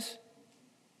powerful that is?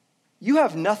 You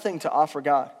have nothing to offer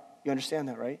God. You understand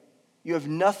that, right? You have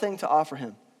nothing to offer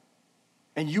him.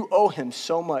 And you owe him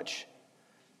so much.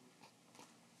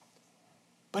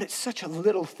 But it's such a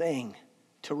little thing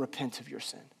to repent of your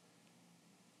sin.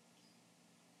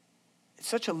 It's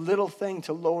such a little thing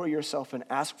to lower yourself and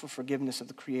ask for forgiveness of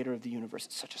the creator of the universe.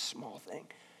 It's such a small thing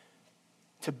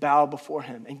to bow before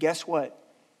him. And guess what?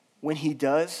 When he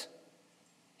does,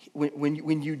 when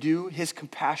you do, his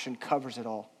compassion covers it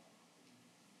all.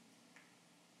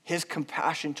 His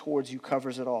compassion towards you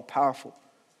covers it all. Powerful.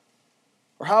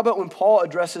 Or how about when Paul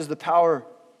addresses the power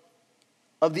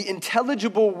of the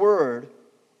intelligible word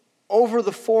over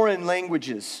the foreign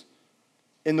languages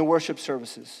in the worship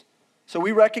services? So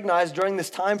we recognize during this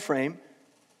time frame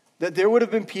that there would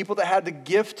have been people that had the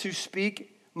gift to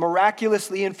speak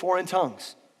miraculously in foreign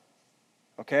tongues.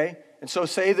 Okay? And so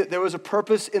say that there was a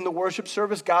purpose in the worship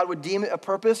service, God would deem it a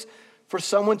purpose for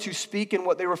someone to speak in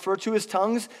what they refer to as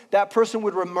tongues. That person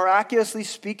would miraculously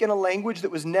speak in a language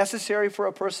that was necessary for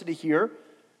a person to hear.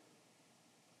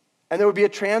 And there would be a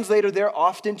translator there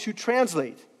often to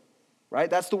translate. Right?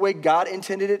 That's the way God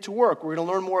intended it to work. We're going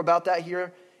to learn more about that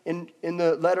here in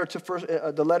the letter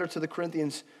to the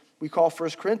Corinthians we call 1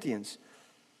 Corinthians.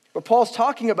 But Paul's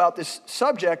talking about this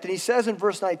subject, and he says in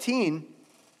verse 19,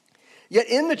 yet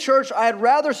in the church I had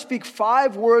rather speak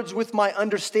 5 words with my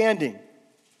understanding,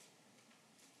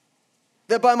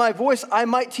 that by my voice I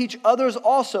might teach others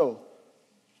also.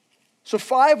 So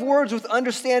 5 words with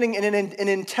understanding in an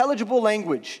intelligible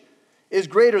language is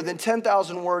greater than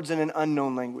 10,000 words in an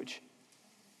unknown language.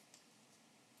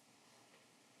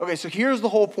 Okay, so here's the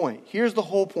whole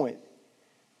point.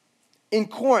 In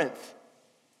Corinth,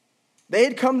 they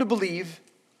had come to believe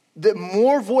that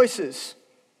more voices,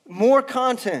 more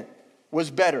content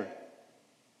was better.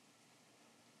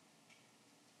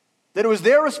 That it was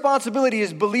their responsibility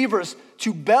as believers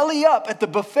to belly up at the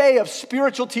buffet of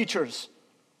spiritual teachers.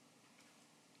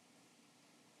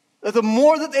 That the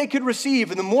more that they could receive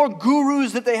and the more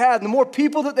gurus that they had and the more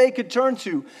people that they could turn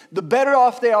to, the better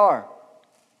off they are.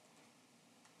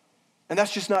 And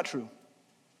that's just not true.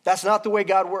 That's not the way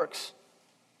God works.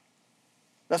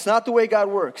 That's not the way God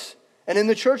works. And in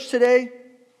the church today,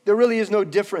 there really is no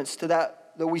difference to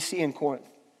that we see in Corinth.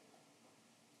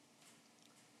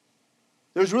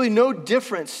 There's really no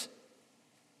difference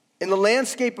in the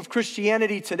landscape of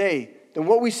Christianity today than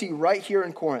what we see right here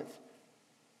in Corinth,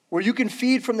 where you can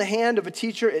feed from the hand of a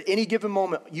teacher at any given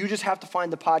moment. You just have to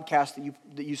find the podcast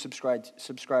that you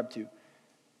subscribe to.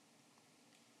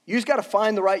 You just got to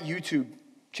find the right YouTube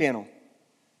channel.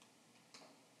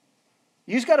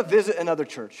 You just got to visit another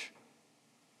church.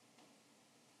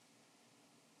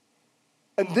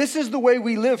 And this is the way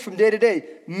we live from day to day.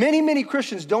 Many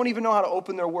Christians don't even know how to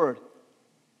open their word.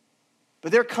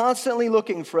 But they're constantly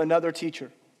looking for another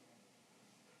teacher.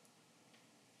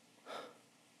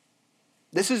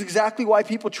 This is exactly why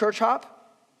people church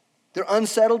hop. They're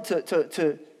unsettled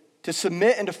to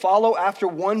submit and to follow after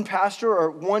one pastor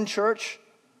or one church.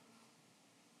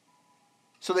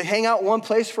 So they hang out one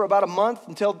place for about a month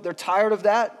until they're tired of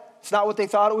that. It's not what they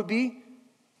thought it would be.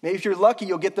 Maybe if you're lucky,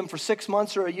 you'll get them for 6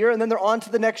 months or a year, and then they're on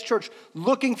to the next church,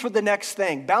 looking for the next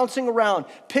thing, bouncing around,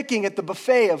 picking at the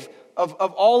buffet of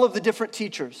all of the different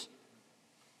teachers.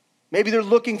 Maybe they're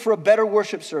looking for a better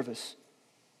worship service,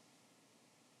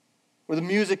 where the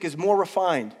music is more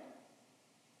refined,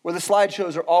 where the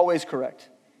slideshows are always correct.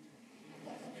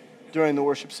 during the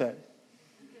worship set.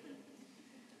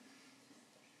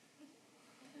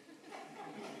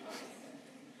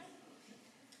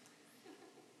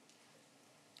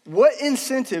 What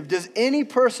incentive does any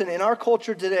person in our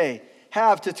culture today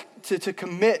have to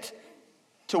commit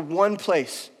to one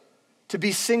place, to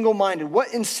be single-minded?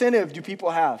 What incentive do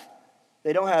people have?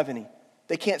 They don't have any.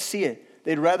 They can't see it.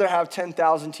 They'd rather have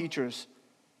 10,000 teachers.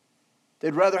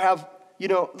 They'd rather have,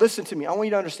 listen to me. I want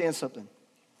you to understand something.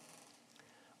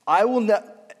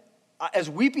 As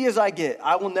weepy as I get,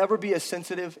 I will never be as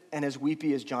sensitive and as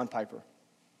weepy as John Piper.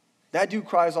 That dude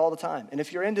cries all the time. And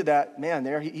if you're into that, man,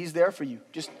 he's there for you.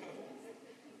 Just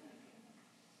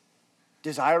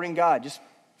desiring God.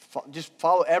 Just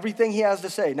follow everything he has to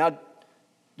say. Now,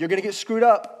 you're going to get screwed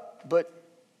up, but,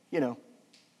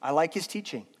 I like his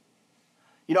teaching.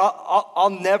 I'll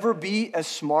never be as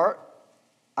smart.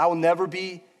 I will never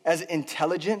be as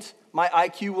intelligent. My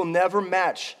IQ will never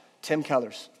match Tim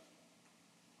Keller's,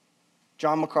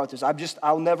 John MacArthur's.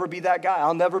 I'll never be that guy.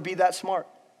 I'll never be that smart.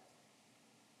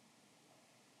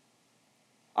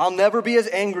 I'll never be as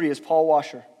angry as Paul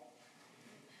Washer,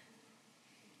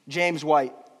 James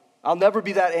White. I'll never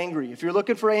be that angry. If you're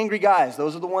looking for angry guys,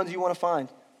 those are the ones you want to find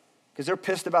because they're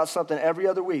pissed about something every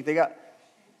other week.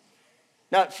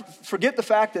 Now, forget the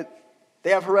fact that they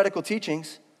have heretical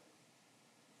teachings.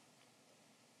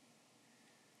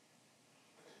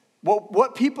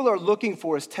 What people are looking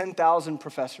for is 10,000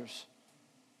 professors.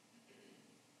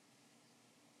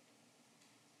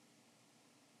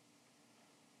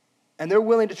 And they're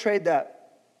willing to trade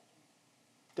that.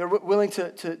 They're willing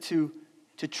to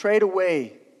trade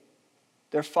away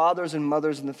their fathers and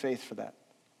mothers in the faith for that.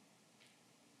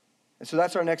 And so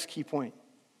that's our next key point,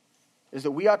 is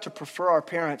that we ought to prefer our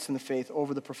parents in the faith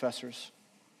over the professors.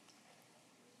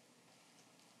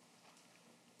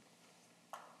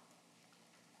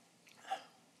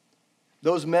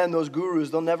 Those men, those gurus,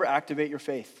 they'll never activate your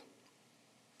faith.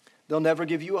 They'll never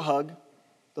give you a hug.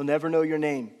 They'll never know your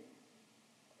name.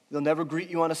 They'll never greet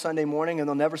you on a Sunday morning, and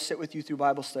they'll never sit with you through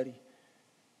Bible study.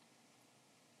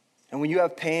 And when you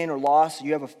have pain or loss,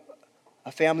 you have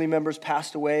a family member's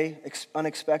passed away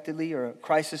unexpectedly or a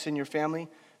crisis in your family,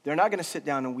 they're not going to sit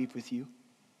down and weep with you.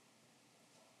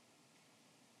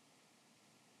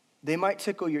 They might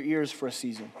tickle your ears for a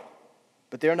season,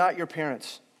 but they're not your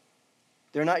parents.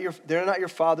 They're not your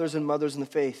fathers and mothers in the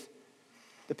faith.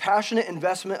 The passionate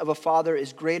investment of a father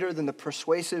is greater than the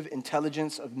persuasive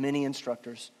intelligence of many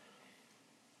instructors.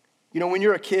 When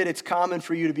you're a kid, it's common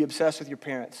for you to be obsessed with your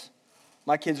parents.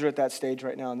 My kids are at that stage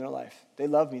right now in their life. They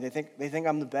love me. They think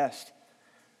I'm the best.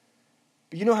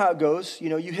 But you know how it goes.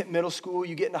 You hit middle school,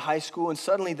 you get into high school, and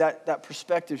suddenly that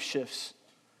perspective shifts,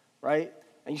 right?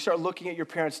 And you start looking at your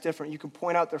parents different. You can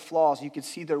point out their flaws. You can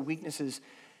see their weaknesses.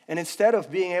 And instead of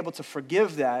being able to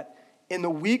forgive that, in the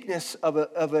weakness of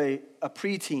a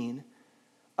preteen,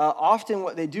 often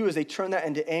what they do is they turn that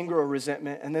into anger or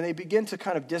resentment, and then they begin to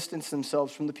kind of distance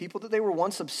themselves from the people that they were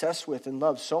once obsessed with and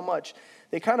loved so much.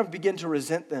 They kind of begin to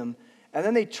resent them, and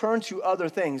then they turn to other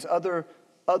things, other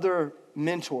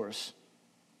mentors,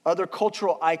 other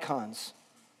cultural icons,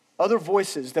 other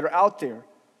voices that are out there.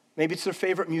 Maybe it's their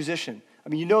favorite musician.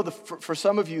 For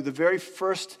some of you, the very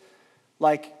first,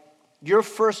 your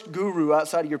first guru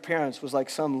outside of your parents was like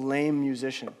some lame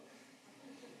musician,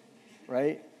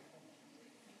 right?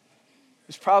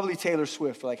 It's probably Taylor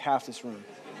Swift for like half this room.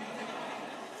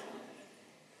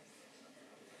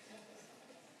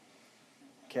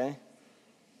 Okay?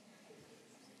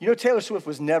 Taylor Swift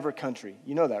was never country.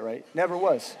 You know that, right? Never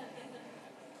was.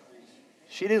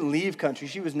 She didn't leave country.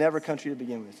 She was never country to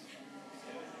begin with.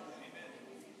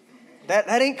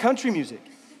 That ain't country music.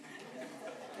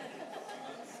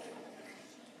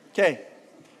 Okay.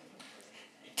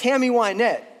 Tammy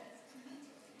Wynette.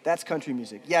 That's country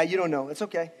music. Yeah, you don't know. It's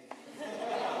okay.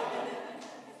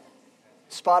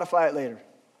 Spotify it later.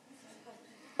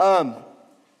 But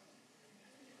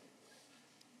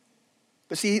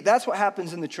see, that's what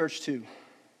happens in the church too.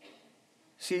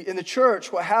 See, in the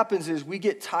church, what happens is we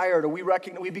get tired or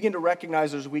we begin to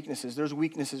recognize there's weaknesses. There's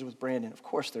weaknesses with Brandon. Of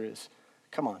course there is.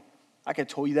 Come on. I could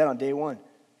have told you that on day one.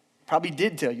 Probably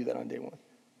did tell you that on day one.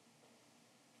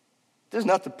 There's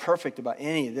nothing perfect about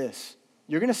any of this.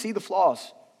 You're going to see the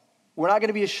flaws. We're not going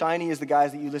to be as shiny as the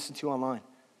guys that you listen to online.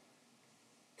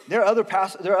 There are other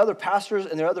pastors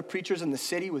and there are other preachers in the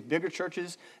city with bigger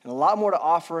churches and a lot more to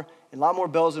offer and a lot more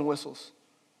bells and whistles.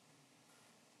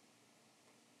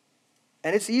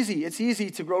 And it's easy. It's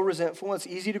easy to grow resentful. It's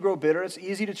easy to grow bitter. It's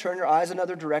easy to turn your eyes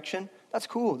another direction. That's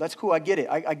cool. That's cool. I get it.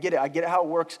 I get it. I get how it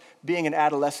works being an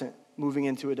adolescent moving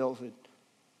into adulthood.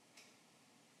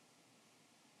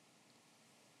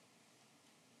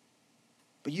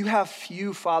 but you have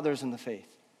few fathers in the faith.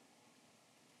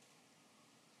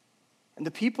 And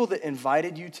the people that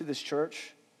invited you to this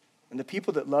church, and the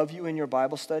people that love you in your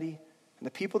Bible study, and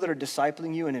the people that are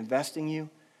discipling you and investing you,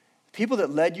 the people that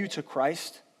led you to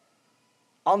Christ,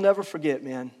 I'll never forget,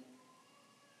 man.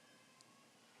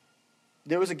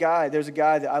 There's a guy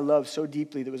that I love so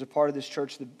deeply that was a part of this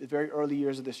church, the very early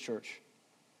years of this church.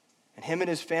 And him and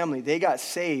his family, they got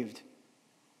saved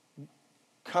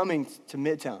coming to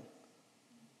Midtown.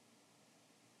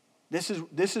 This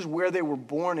is where they were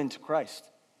born into Christ.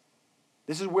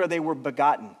 This is where they were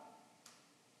begotten.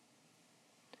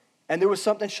 And there was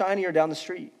something shinier down the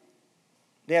street.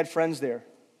 They had friends there.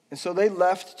 And so they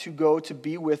left to go to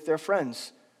be with their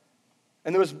friends.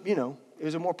 And there was, it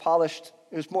was more polished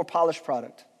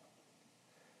product.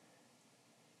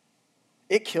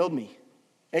 It killed me.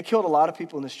 It killed a lot of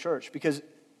people in this church because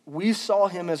we saw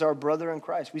him as our brother in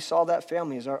Christ. We saw that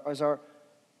family as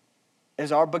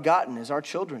our begotten, as our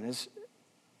children, as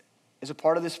a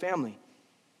part of this family.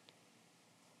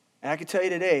 And I can tell you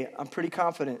today, I'm pretty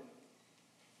confident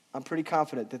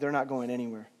that they're not going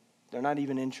anywhere. They're not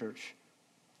even in church.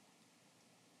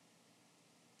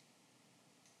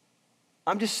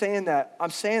 I'm just saying that.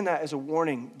 I'm saying that as a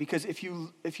warning because if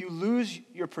you lose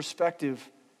your perspective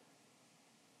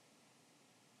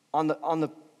on the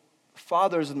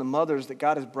fathers and the mothers that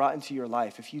God has brought into your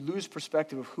life, if you lose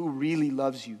perspective of who really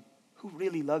loves you,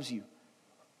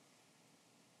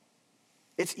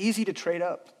 it's easy to trade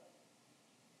up.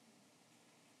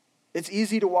 It's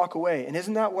easy to walk away. And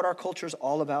isn't that what our culture is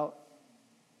all about?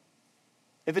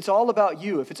 If it's all about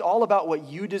you, if it's all about what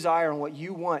you desire and what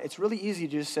you want, it's really easy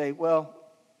to just say, well,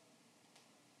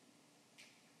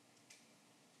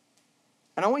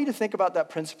 and I want you to think about that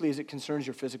principally as it concerns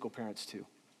your physical parents too.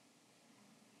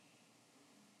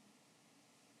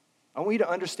 I want you to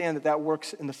understand that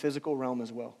works in the physical realm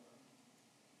as well.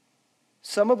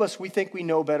 Some of us, we think we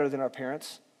know better than our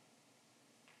parents.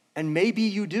 And maybe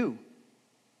you do.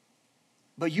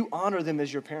 But you honor them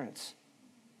as your parents.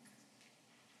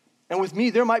 And with me,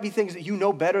 there might be things that you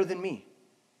know better than me.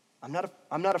 I'm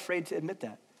not afraid to admit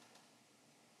that.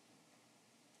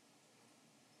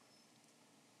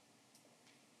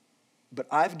 But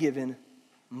I've given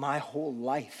my whole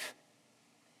life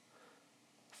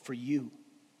for you.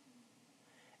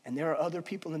 And there are other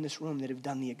people in this room that have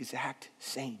done the exact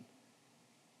same.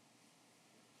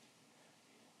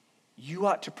 You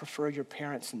ought to prefer your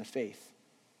parents in the faith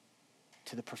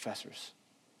to the professors.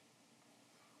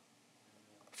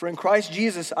 For in Christ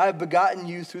Jesus I have begotten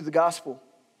you through the gospel.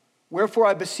 Wherefore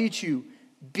I beseech you,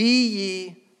 be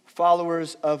ye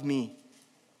followers of me.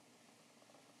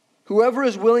 Whoever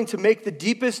is willing to make the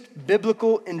deepest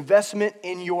biblical investment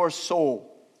in your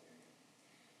soul,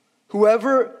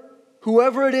 whoever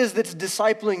it is that's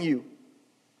discipling you,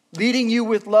 leading you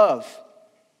with love,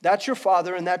 that's your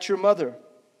father and that's your mother.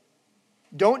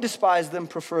 Don't despise them,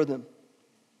 prefer them.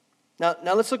 Now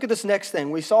let's look at this next thing.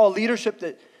 We saw a leadership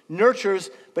that nurtures,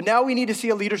 but now we need to see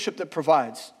a leadership that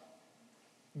provides.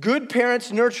 Good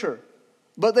parents nurture,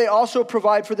 but they also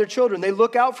provide for their children. They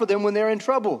look out for them when they're in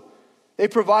trouble. They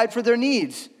provide for their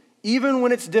needs, even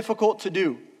when it's difficult to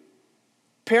do.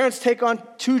 Parents take on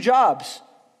 2 jobs,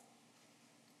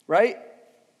 right?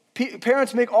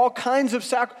 Parents make all kinds of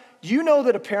sacrifices. Do you know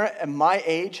that a parent at my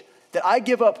age, that I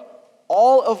give up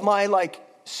all of my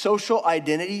social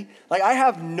identity? I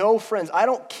have no friends. I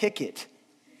don't kick it,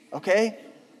 okay?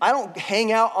 I don't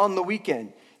hang out on the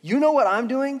weekend. You know what I'm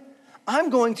doing? I'm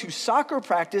going to soccer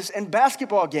practice and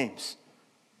basketball games.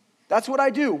 That's what I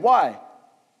do. Why?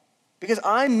 Because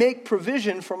I make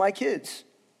provision for my kids.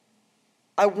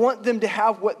 I want them to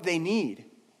have what they need.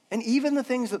 And even the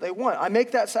things that they want. I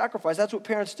make that sacrifice. That's what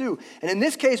parents do. And in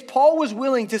this case, Paul was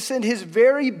willing to send his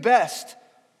very best,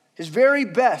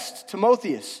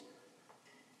 Timotheus,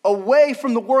 away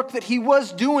from the work that he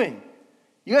was doing.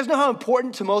 You guys know how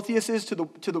important Timotheus is to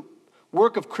the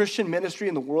work of Christian ministry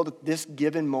in the world at this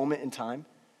given moment in time?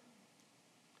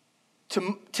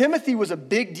 Timothy was a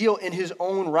big deal in his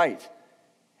own right.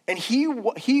 And he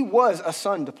was a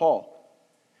son to Paul.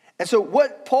 And so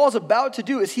what Paul's about to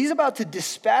do is he's about to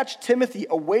dispatch Timothy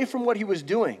away from what he was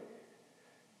doing,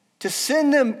 to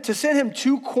send him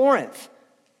to Corinth,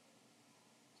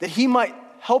 that he might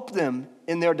help them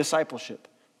in their discipleship.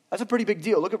 That's a pretty big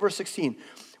deal. Look at verse 16.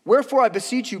 Wherefore I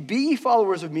beseech you, be ye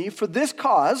followers of me for this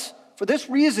cause, for this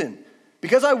reason,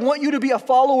 because I want you to be a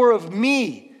follower of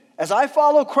me. As I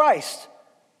follow Christ,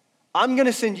 I'm going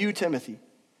to send you Timothy.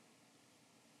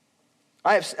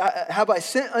 I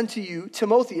sent unto you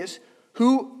Timotheus,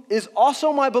 who is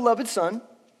also my beloved son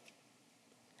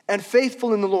and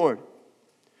faithful in the Lord,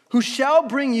 who shall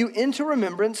bring you into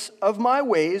remembrance of my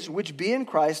ways, which be in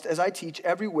Christ, as I teach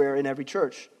everywhere in every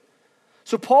church.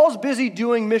 So Paul's busy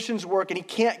doing missions work, and he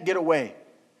can't get away.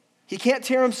 He can't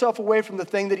tear himself away from the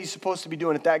thing that he's supposed to be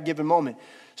doing at that given moment.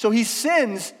 So he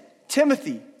sends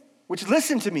Timothy, which,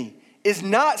 listen to me, is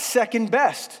not second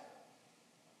best.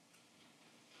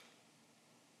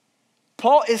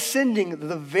 Paul is sending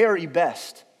the very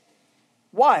best.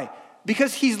 Why?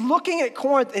 Because he's looking at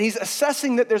Corinth and he's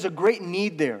assessing that there's a great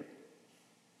need there.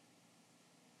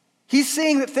 He's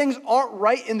seeing that things aren't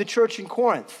right in the church in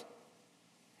Corinth.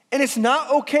 And it's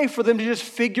not okay for them to just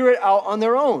figure it out on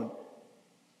their own.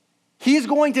 He's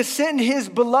going to send his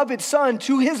beloved son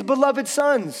to his beloved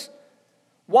sons.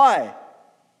 Why?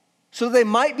 So they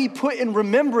might be put in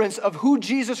remembrance of who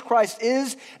Jesus Christ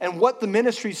is and what the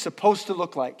ministry is supposed to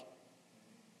look like.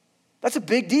 That's a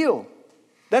big deal.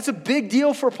 That's a big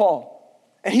deal for Paul.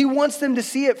 And he wants them to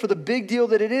see it for the big deal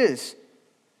that it is.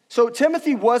 So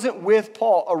Timothy wasn't with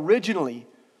Paul originally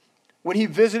when he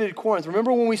visited Corinth.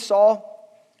 Remember when we saw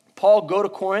Paul go to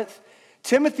Corinth?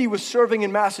 Timothy was serving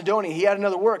in Macedonia. He had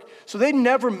another work. So they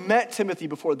never met Timothy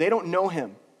before. They don't know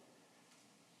him.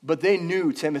 But they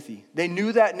knew Timothy. They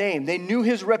knew that name. They knew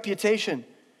his reputation.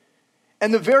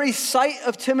 And the very sight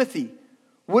of Timothy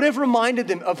would have reminded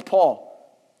them of Paul.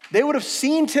 They would have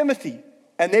seen Timothy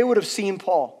and they would have seen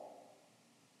Paul.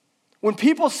 When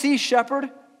people see Shepherd,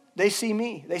 they see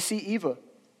me. They see Eva.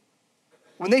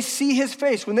 When they see his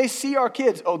face, when they see our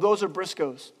kids, oh, those are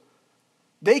Briscoes.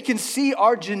 They can see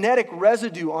our genetic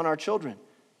residue on our children.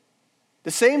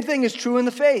 The same thing is true in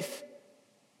the faith.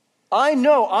 I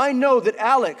know that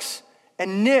Alex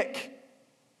and Nick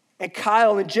and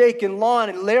Kyle and Jake and Lon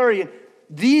and Larry, and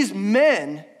these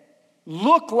men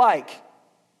look like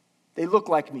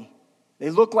me. They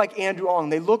look like Andrew Ong.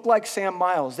 They look like Sam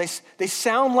Miles. They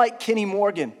sound like Kenny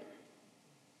Morgan.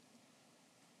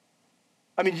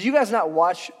 I mean, did you guys not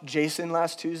watch Jason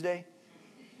last Tuesday?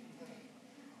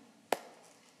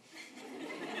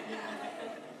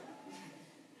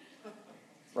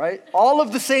 Right? All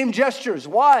of the same gestures.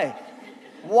 Why?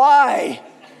 Why?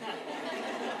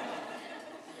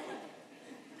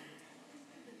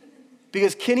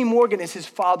 Because Kenny Morgan is his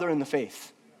father in the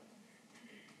faith.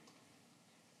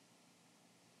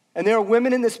 And there are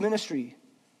women in this ministry.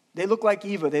 They look like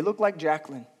Eva. They look like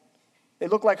Jacqueline. They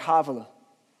look like Havilah.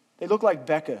 They look like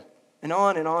Becca. And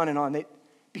on and on and on.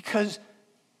 Because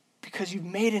you've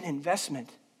made an investment.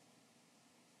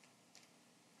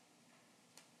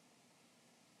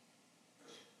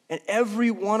 And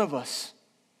every one of us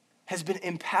has been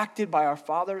impacted by our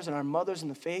fathers and our mothers in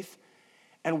the faith.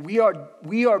 And we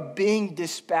are being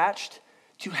dispatched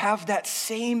to have that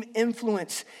same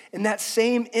influence and that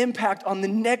same impact on the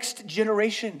next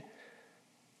generation.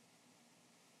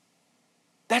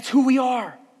 That's who we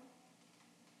are.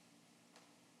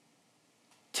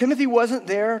 Timothy wasn't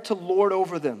there to lord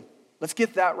over them. Let's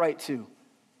get that right too.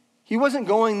 He wasn't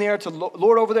going there to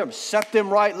lord over them, set them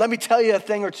right, let me tell you a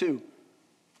thing or two.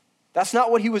 That's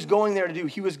not what he was going there to do.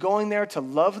 He was going there to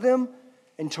love them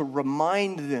and to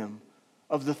remind them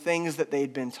of the things that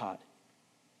they'd been taught.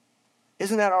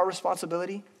 Isn't that our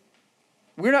responsibility?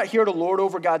 We're not here to lord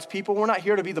over God's people. We're not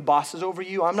here to be the bosses over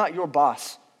you. I'm not your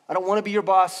boss. I don't want to be your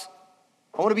boss.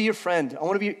 I want to be your friend. I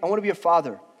want to be a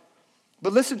father.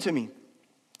 But listen to me.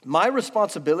 My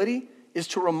responsibility is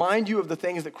to remind you of the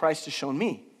things that Christ has shown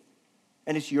me.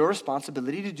 And it's your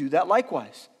responsibility to do that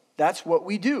likewise. That's what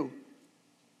we do.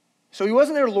 So he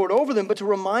wasn't there to lord over them, but to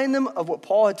remind them of what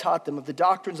Paul had taught them, of the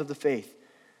doctrines of the faith,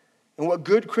 and what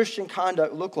good Christian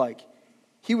conduct looked like.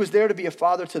 He was there to be a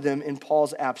father to them in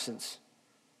Paul's absence.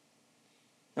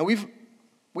 Now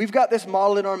we've got this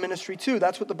model in our ministry too.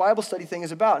 That's what the Bible study thing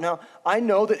is about. Now, I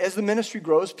know that as the ministry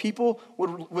grows, people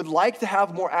would like to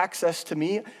have more access to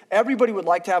me. Everybody would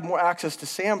like to have more access to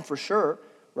Sam for sure,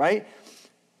 right?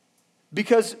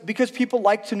 Because people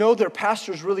like to know their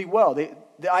pastors really well.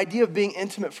 The idea of being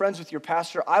intimate friends with your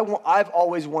pastor, I've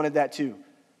always wanted that too,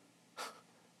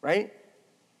 right?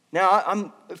 Now,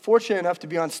 I'm fortunate enough to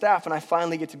be on staff, and I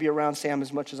finally get to be around Sam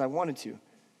as much as I wanted to.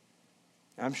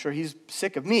 I'm sure he's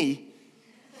sick of me,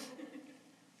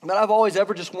 but I've always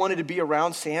ever just wanted to be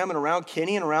around Sam and around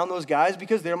Kenny and around those guys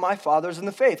because they're my fathers in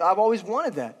the faith. I've always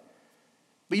wanted that.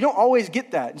 But you don't always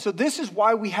get that. And so this is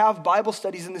why we have Bible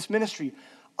studies in this ministry.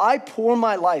 I pour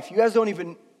my life. You guys don't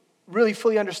even really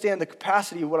fully understand the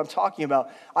capacity of what I'm talking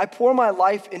about. I pour my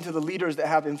life into the leaders that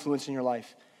have influence in your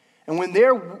life. And when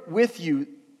they're with you,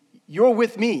 you're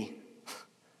with me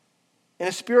in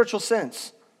a spiritual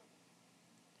sense.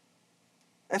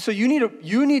 And so you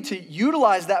need to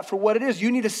utilize that for what it is.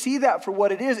 You need to see that for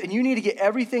what it is, and you need to get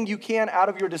everything you can out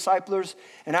of your disciplers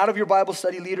and out of your Bible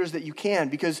study leaders that you can,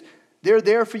 because they're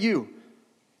there for you.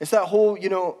 It's that whole,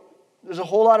 there's a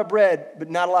whole lot of bread, but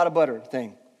not a lot of butter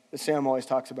thing that Sam always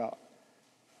talks about,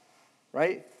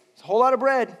 right? It's a whole lot of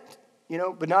bread,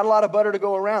 but not a lot of butter to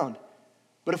go around.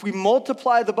 But if we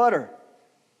multiply the butter,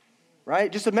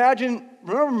 right? Just imagine,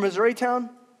 remember Missouri Town?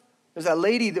 There's that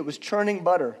lady that was churning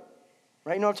butter,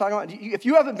 right? You know what I'm talking about? If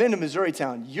you haven't been to Missouri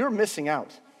Town, you're missing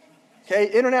out,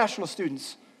 okay? International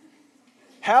students,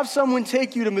 have someone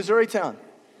take you to Missouri Town.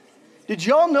 Did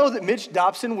y'all know that Mitch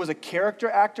Dobson was a character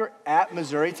actor at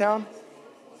Missouri Town?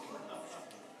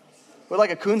 With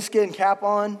like a coonskin cap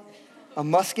on, a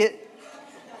musket,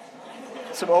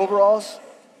 some overalls.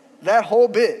 That whole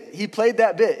bit, he played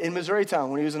that bit in Missouri Town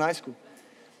when he was in high school.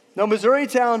 No, Missouri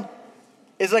Town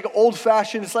is like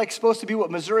old-fashioned. It's like supposed to be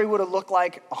what Missouri would have looked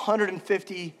like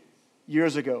 150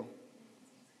 years ago.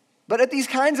 But at these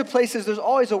kinds of places, there's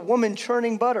always a woman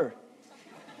churning butter.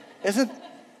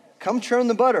 Come churn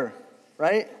the butter,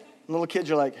 right? And little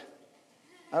kids are like,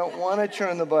 I don't want to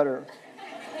churn the butter.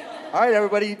 All right,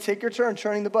 everybody, take your turn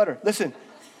churning the butter. Listen,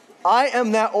 I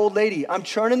am that old lady. I'm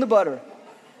churning the butter.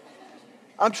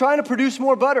 I'm trying to produce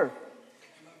more butter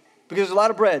because there's a lot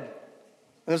of bread and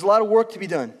there's a lot of work to be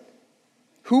done.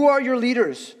 Who are your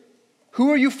leaders?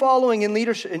 Who are you following in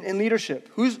leadership?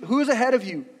 Who's ahead of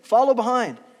you? Follow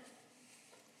behind.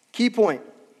 Key point.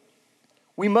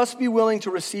 We must be willing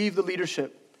to receive the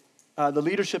leadership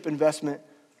investment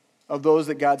of those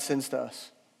that God sends to us.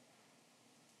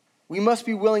 We must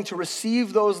be willing to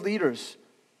receive those leaders.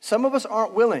 Some of us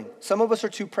aren't willing. Some of us are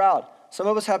too proud. Some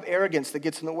of us have arrogance that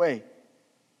gets in the way.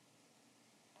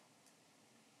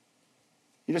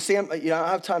 Sam, I don't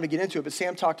have time to get into it, but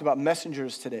Sam talked about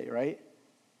messengers today, right?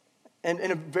 And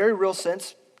in a very real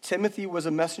sense, Timothy was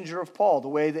a messenger of Paul, the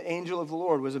way the angel of the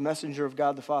Lord was a messenger of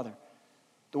God the Father.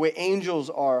 The way angels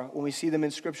are, when we see them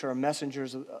in Scripture, are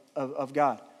messengers of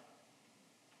God.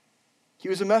 He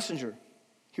was a messenger.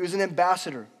 He was an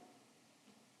ambassador.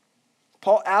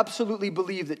 Paul absolutely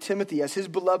believed that Timothy, as his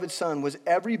beloved son, was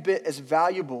every bit as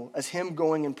valuable as him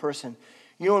going in person.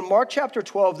 In Mark chapter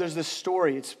 12, there's this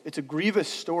story. It's a grievous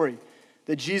story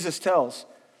that Jesus tells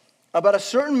about a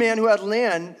certain man who had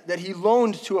land that he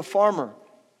loaned to a farmer.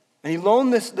 And he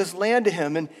loaned this land to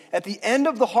him. And at the end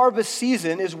of the harvest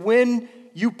season is when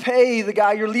you pay the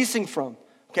guy you're leasing from.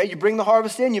 Okay, you bring the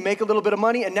harvest in, you make a little bit of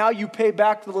money, and now you pay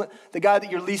back the guy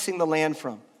that you're leasing the land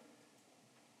from.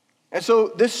 And so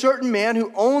this certain man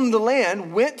who owned the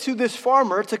land went to this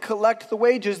farmer to collect the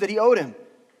wages that he owed him.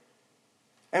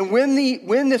 And when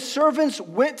the servants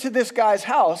went to this guy's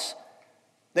house,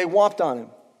 they whomped on him.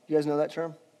 You guys know that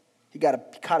term? He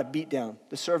caught a beat down.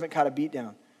 The servant caught a beat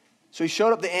down. So he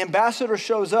showed up. The ambassador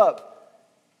shows up.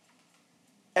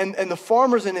 And the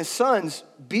farmers and his sons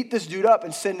beat this dude up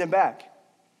and send him back.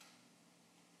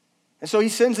 And so he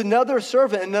sends another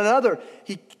servant and another.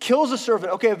 He kills a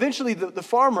servant. Okay, eventually the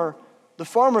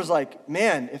farmer's like,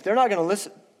 man, if they're not going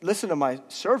to listen to my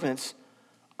servants,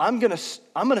 I'm going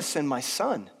to send my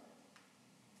son.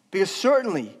 Because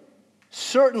certainly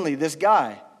this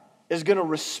guy is going to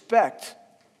respect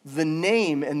the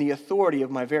name and the authority of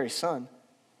my very son.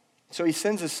 So he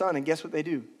sends his son, and guess what they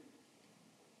do?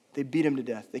 They beat him to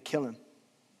death. They kill him.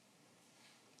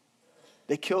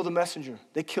 They kill the messenger.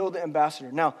 They kill the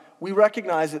ambassador. Now, we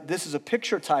recognize that this is a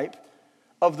picture type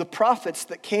of the prophets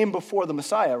that came before the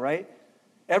Messiah, right?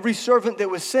 Every servant that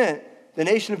was sent, the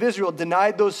nation of Israel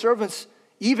denied those servants,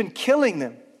 even killing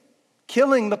them,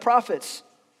 killing the prophets,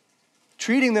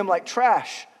 treating them like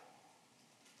trash.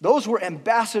 Those were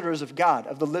ambassadors of God,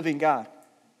 of the living God.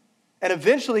 And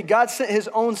eventually God sent his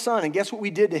own son, and guess what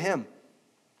we did to him?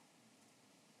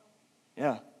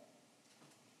 Yeah.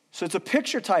 So it's a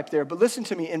picture type there, but listen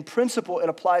to me, in principle it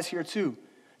applies here too.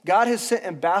 God has sent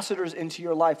ambassadors into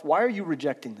your life. Why are you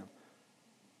rejecting them?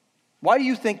 Why do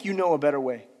you think you know a better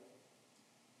way?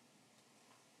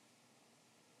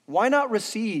 Why not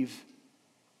receive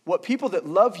what people that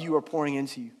love you are pouring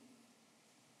into you?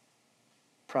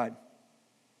 Pride.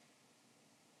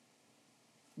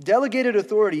 Delegated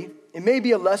authority, it may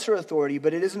be a lesser authority,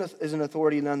 but it is an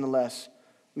authority nonetheless.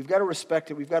 We've got to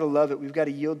respect it. We've got to love it. We've got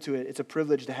to yield to it. It's a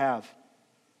privilege to have.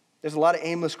 There's a lot of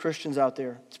aimless Christians out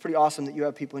there. It's pretty awesome that you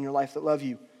have people in your life that love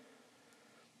you.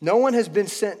 No one has been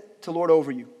sent to lord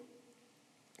over you.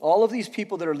 All of these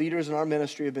people that are leaders in our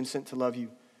ministry have been sent to love you.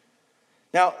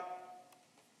 Now,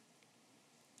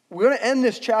 we're going to end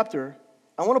this chapter.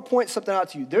 I want to point something out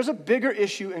to you. There's a bigger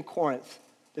issue in Corinth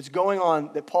that's going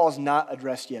on that Paul's not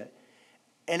addressed yet.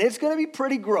 And it's going to be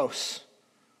pretty gross.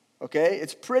 Okay?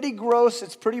 It's pretty gross.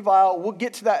 It's pretty vile. We'll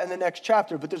get to that in the next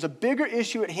chapter. But there's a bigger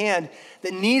issue at hand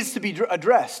that needs to be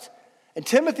addressed. And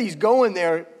Timothy's going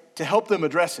there to help them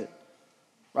address it.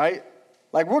 Right?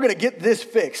 Like, we're going to get this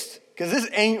fixed because this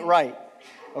ain't right.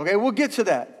 Okay? We'll get to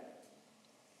that.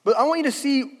 But I want you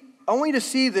to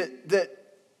see that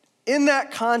in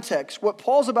that context, what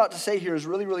Paul's about to say here is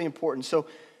really, really important. So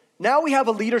now we have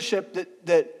a leadership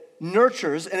that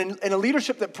nurtures and a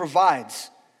leadership that provides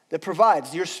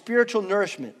your spiritual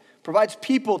nourishment, provides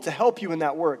people to help you in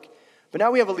that work. But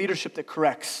now we have a leadership that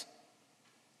corrects.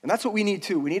 And that's what we need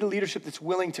too. We need a leadership that's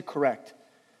willing to correct.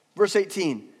 Verse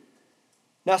 18.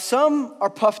 Now some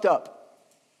are puffed up.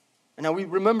 And now we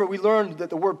learned that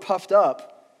the word puffed up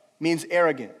means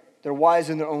arrogant. They're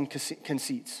wise in their own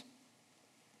conceits.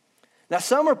 Now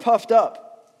some are puffed up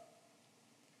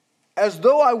as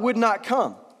though I would not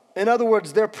come. In other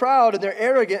words, they're proud and they're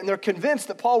arrogant and they're convinced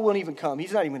that Paul won't even come.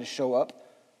 He's not even going to show up.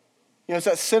 You know, it's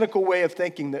that cynical way of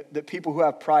thinking that people who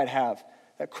have pride have.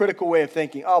 That critical way of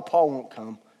thinking, oh, Paul won't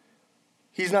come.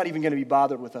 He's not even going to be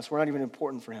bothered with us. We're not even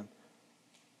important for him.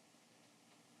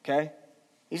 Okay?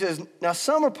 He says, now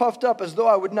some are puffed up as though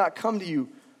I would not come to you,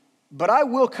 but I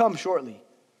will come shortly.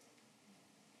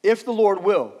 If the Lord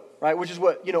will, right? Which is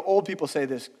what, old people say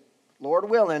this. Lord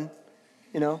willing,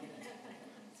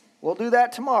 We'll do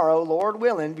that tomorrow, Lord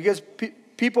willing, because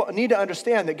people need to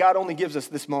understand that God only gives us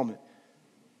this moment.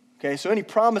 Okay, so any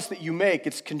promise that you make,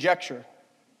 it's conjecture.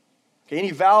 Okay,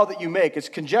 any vow that you make, it's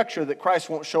conjecture that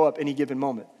Christ won't show up any given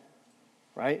moment.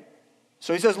 Right?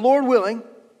 So he says, Lord willing,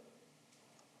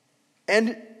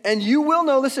 and you will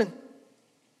know, listen,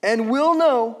 and we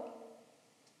will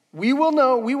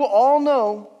all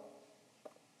know,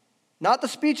 not the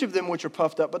speech of them which are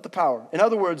puffed up, but the power. In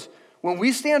other words, when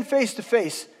we stand face to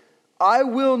face, I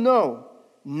will know,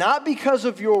 not because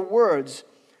of your words,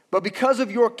 but because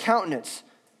of your countenance,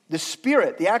 the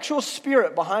spirit, the actual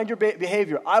spirit behind your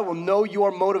behavior. I will know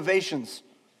your motivations.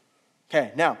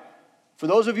 Okay, now, for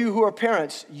those of you who are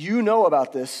parents, you know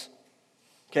about this.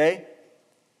 Okay?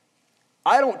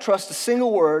 I don't trust a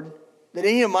single word that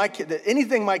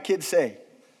anything my kids say.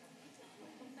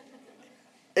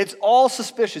 It's all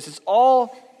suspicious. It's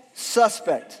all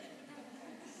suspect.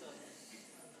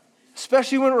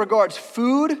 Especially when it regards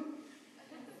food,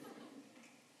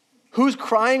 who's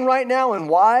crying right now and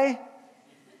why,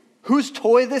 whose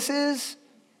toy this is,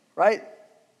 right?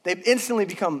 They've instantly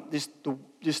become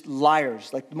just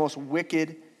liars, like the most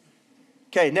wicked.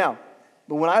 Okay, now,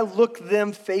 but when I look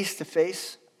them face to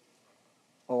face,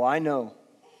 I know.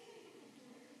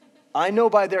 I know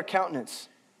by their countenance.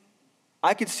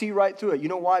 I could see right through it. You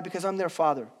know why? Because I'm their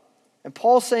father. And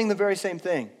Paul's saying the very same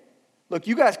thing. Look,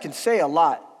 you guys can say a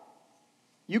lot.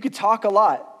 You could talk a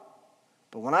lot,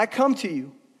 but when I come to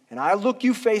you and I look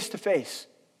you face to face,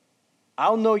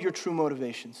 I'll know your true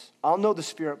motivations. I'll know the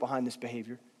spirit behind this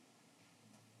behavior.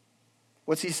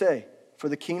 What's he say? For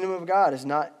the kingdom of God is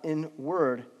not in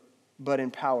word, but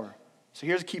in power. So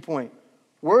here's a key point.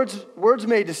 Words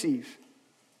may deceive,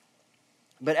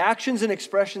 but actions and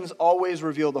expressions always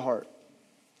reveal the heart.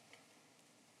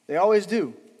 They always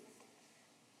do.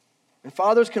 And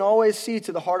fathers can always see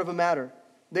to the heart of a matter.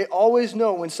 They always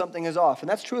know when something is off. And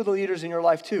that's true of the leaders in your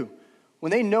life too.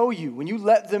 When they know you, when you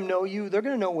let them know you, they're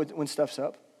going to know when stuff's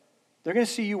up. They're going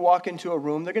to see you walk into a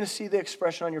room. They're going to see the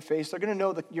expression on your face. They're going to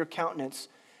know your countenance.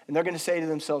 And they're going to say to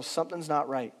themselves, something's not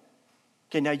right.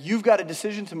 Okay, now you've got a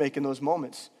decision to make in those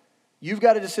moments. You've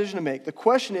got a decision to make. The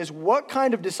question is, what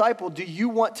kind of disciple do you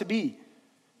want to be?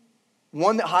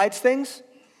 One that hides things?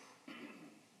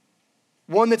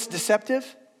 One that's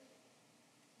deceptive?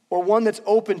 Or one that's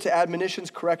open to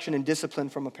admonitions, correction, and discipline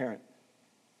from a parent?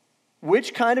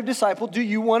 Which kind of disciple do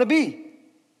you want to be?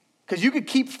 Because you could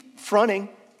keep fronting,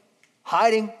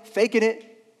 hiding, faking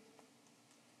it.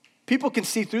 People can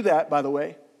see through that, by the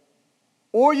way.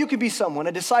 Or you could be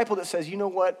a disciple that says, you know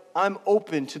what? I'm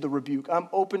open to the rebuke. I'm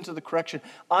open to the correction.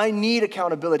 I need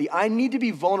accountability. I need to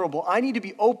be vulnerable. I need to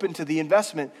be open to the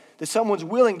investment that someone's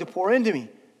willing to pour into me.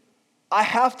 I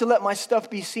have to let my stuff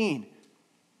be seen.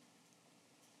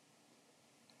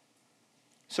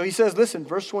 So he says, listen,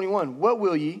 verse 21, what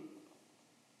will ye?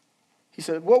 He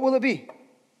said, what will it be?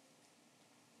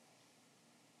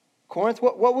 Corinth,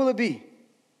 what will it be?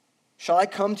 Shall I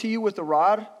come to you with the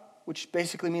rod? Which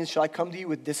basically means, shall I come to you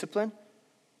with discipline?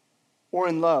 Or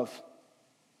in love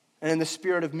and in the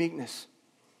spirit of meekness?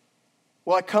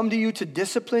 Will I come to you to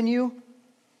discipline you?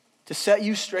 To set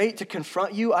you straight? To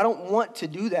confront you? I don't want to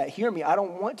do that. Hear me, I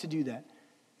don't want to do that.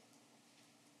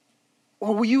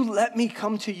 Or will you let me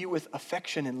come to you with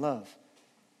affection and love?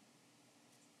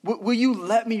 Will you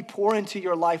let me pour into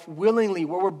your life willingly,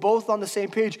 where we're both on the same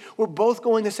page, we're both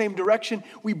going the same direction,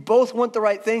 we both want the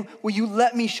right thing? Will you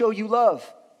let me show you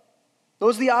love?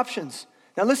 Those are the options.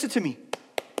 Now listen to me.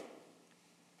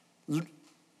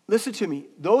 Listen to me.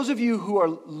 Those of you who are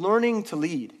learning to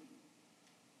lead,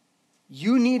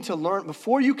 you need to learn,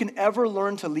 before you can ever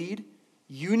learn to lead,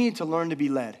 you need to learn to be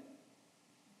led.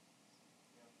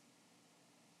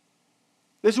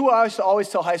 This is what I used to always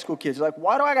tell high school kids. They're like,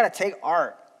 why do I got to take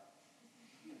art?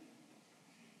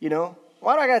 You know,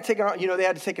 why do I got to take art? You know, they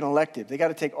had to take an elective. They got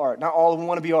to take art. Not all of them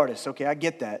want to be artists. Okay, I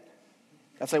get that.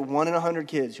 That's like 1 in 100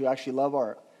 kids who actually love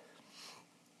art.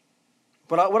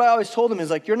 But what I always told them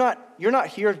is like, you're not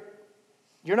here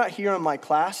in my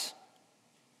class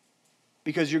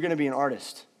because you're going to be an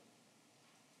artist.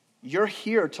 You're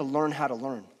here to learn how to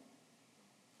learn.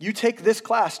 You take this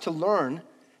class to learn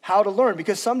how to learn,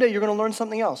 because someday you're going to learn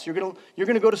something else. You're going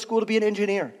to go to school to be an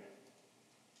engineer.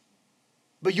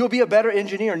 But you'll be a better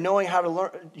engineer knowing how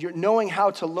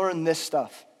to learn this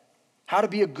stuff, how to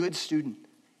be a good student.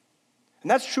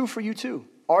 And that's true for you too.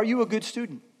 Are you a good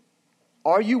student?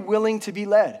 Are you willing to be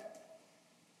led?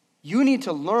 You need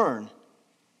to learn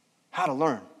how to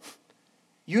learn.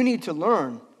 You need to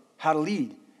learn how to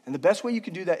lead. And the best way you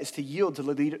can do that is to yield to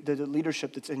the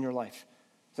leadership that's in your life.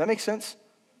 Does that make sense?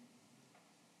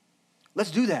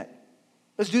 Let's do that.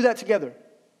 Let's do that together.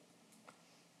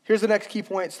 Here's the next key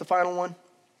point. It's the final one.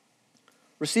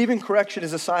 Receiving correction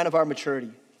is a sign of our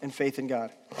maturity and faith in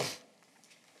God.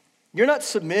 You're not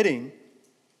submitting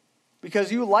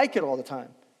because you like it all the time.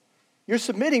 You're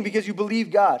submitting because you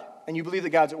believe God and you believe that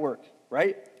God's at work,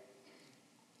 right?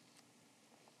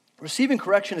 Receiving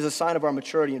correction is a sign of our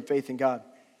maturity and faith in God.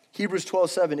 Hebrews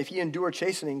 12:7, if ye endure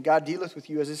chastening, God dealeth with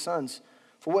you as his sons.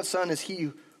 For what son is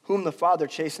he whom the Father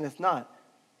chasteneth not?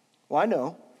 Well, I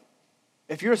know.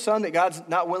 If you're a son that God's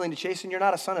not willing to chasten, you're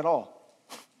not a son at all.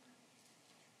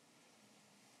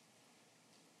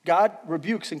 God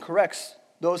rebukes and corrects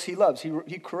those he loves.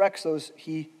 He corrects those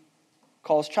he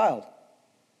calls child.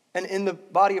 And in the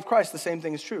body of Christ, the same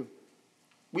thing is true.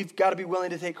 We've got to be willing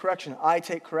to take correction. I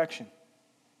take correction.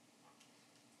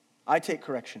 I take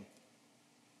correction.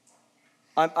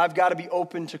 I've got to be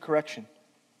open to correction.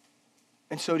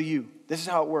 And so do you. This is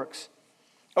how it works.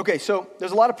 Okay, so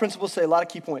there's a lot of principles today, a lot of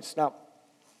key points. Now,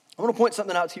 I want to point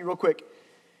something out to you real quick.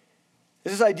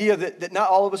 There's this idea that not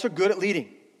all of us are good at leading,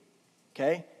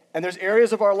 okay? And there's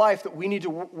areas of our life that we need to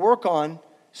work on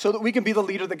so that we can be the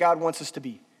leader that God wants us to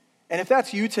be. And if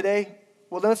that's you today,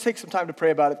 well, then let's take some time to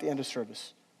pray about it at the end of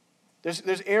service.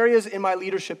 There's areas in my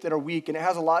leadership that are weak, and it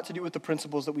has a lot to do with the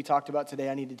principles that we talked about today.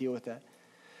 I need to deal with that.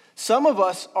 Some of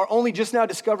us are only just now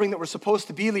discovering that we're supposed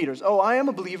to be leaders. Oh, I am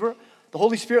a believer. The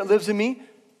Holy Spirit lives in me.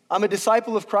 I'm a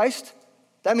disciple of Christ.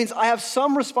 That means I have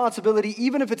some responsibility,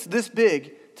 even if it's this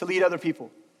big, to lead other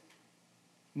people.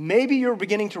 Maybe you're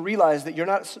beginning to realize that you're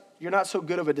not so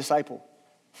good of a disciple.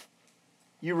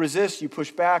 You resist, you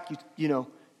push back, you're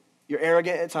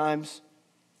arrogant at times.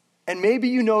 And maybe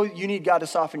you need God to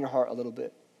soften your heart a little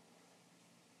bit.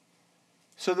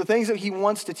 So the things that he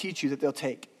wants to teach you, that they'll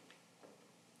take.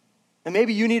 And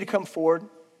maybe you need to come forward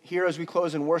here as we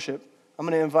close in worship. I'm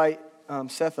going to invite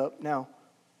Seth up now.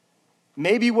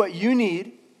 Maybe what you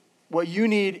need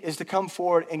is to come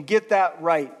forward and get that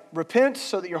right. Repent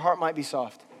so that your heart might be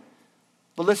soft.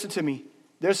 But listen to me.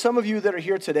 There's some of you that are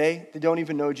here today that don't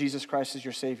even know Jesus Christ as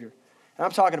your Savior. And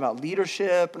I'm talking about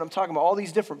leadership, and I'm talking about all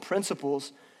these different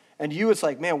principles. And it's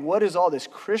like, man, what is all this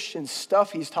Christian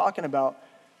stuff he's talking about?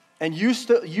 And you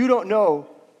don't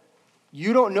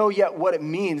know yet what it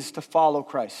means to follow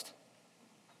Christ.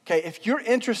 Okay, if you're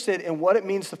interested in what it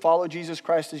means to follow Jesus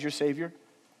Christ as your Savior,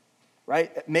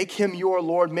 right? Make him your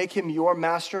Lord, make him your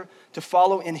master, to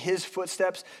follow in his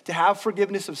footsteps, to have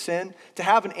forgiveness of sin, to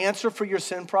have an answer for your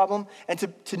sin problem, and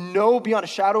to know beyond a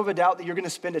shadow of a doubt that you're going to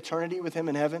spend eternity with him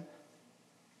in heaven.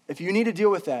 If you need to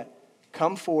deal with that,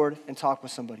 come forward and talk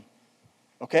with somebody.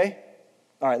 Okay?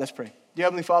 All right, let's pray. Dear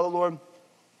Heavenly Father, Lord,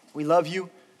 we love you.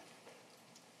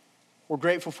 We're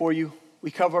grateful for you. We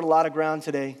covered a lot of ground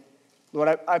today.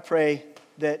 Lord, I pray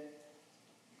that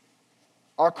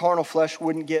our carnal flesh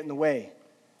wouldn't get in the way,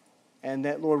 and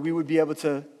that, Lord, we would be able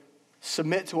to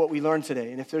submit to what we learned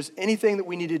today. And if there's anything that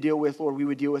we need to deal with, Lord, we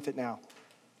would deal with it now.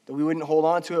 That we wouldn't hold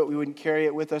on to it, we wouldn't carry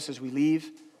it with us as we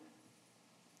leave.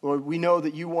 Lord, we know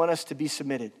that you want us to be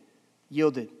submitted,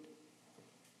 yielded.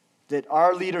 That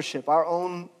our leadership, our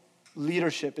own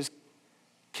leadership, is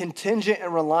contingent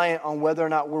and reliant on whether or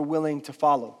not we're willing to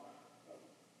follow.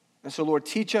 And so, Lord,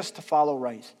 teach us to follow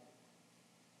right.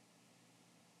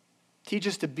 Teach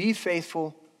us to be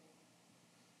faithful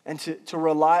and to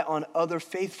rely on other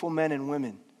faithful men and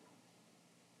women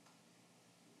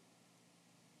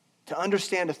to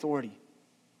understand authority,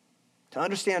 to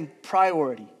understand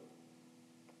priority.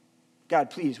 God,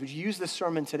 please, would you use this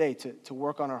sermon today to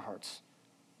work on our hearts?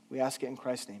 We ask it in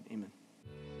Christ's name. Amen.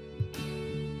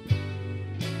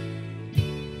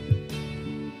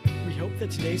 We hope that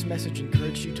today's message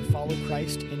encouraged you to follow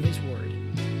Christ in His Word.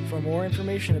 For more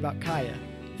information about Kaya,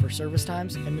 for service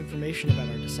times, and information about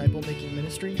our disciple-making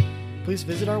ministry, please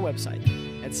visit our website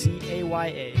at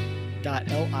caya.live.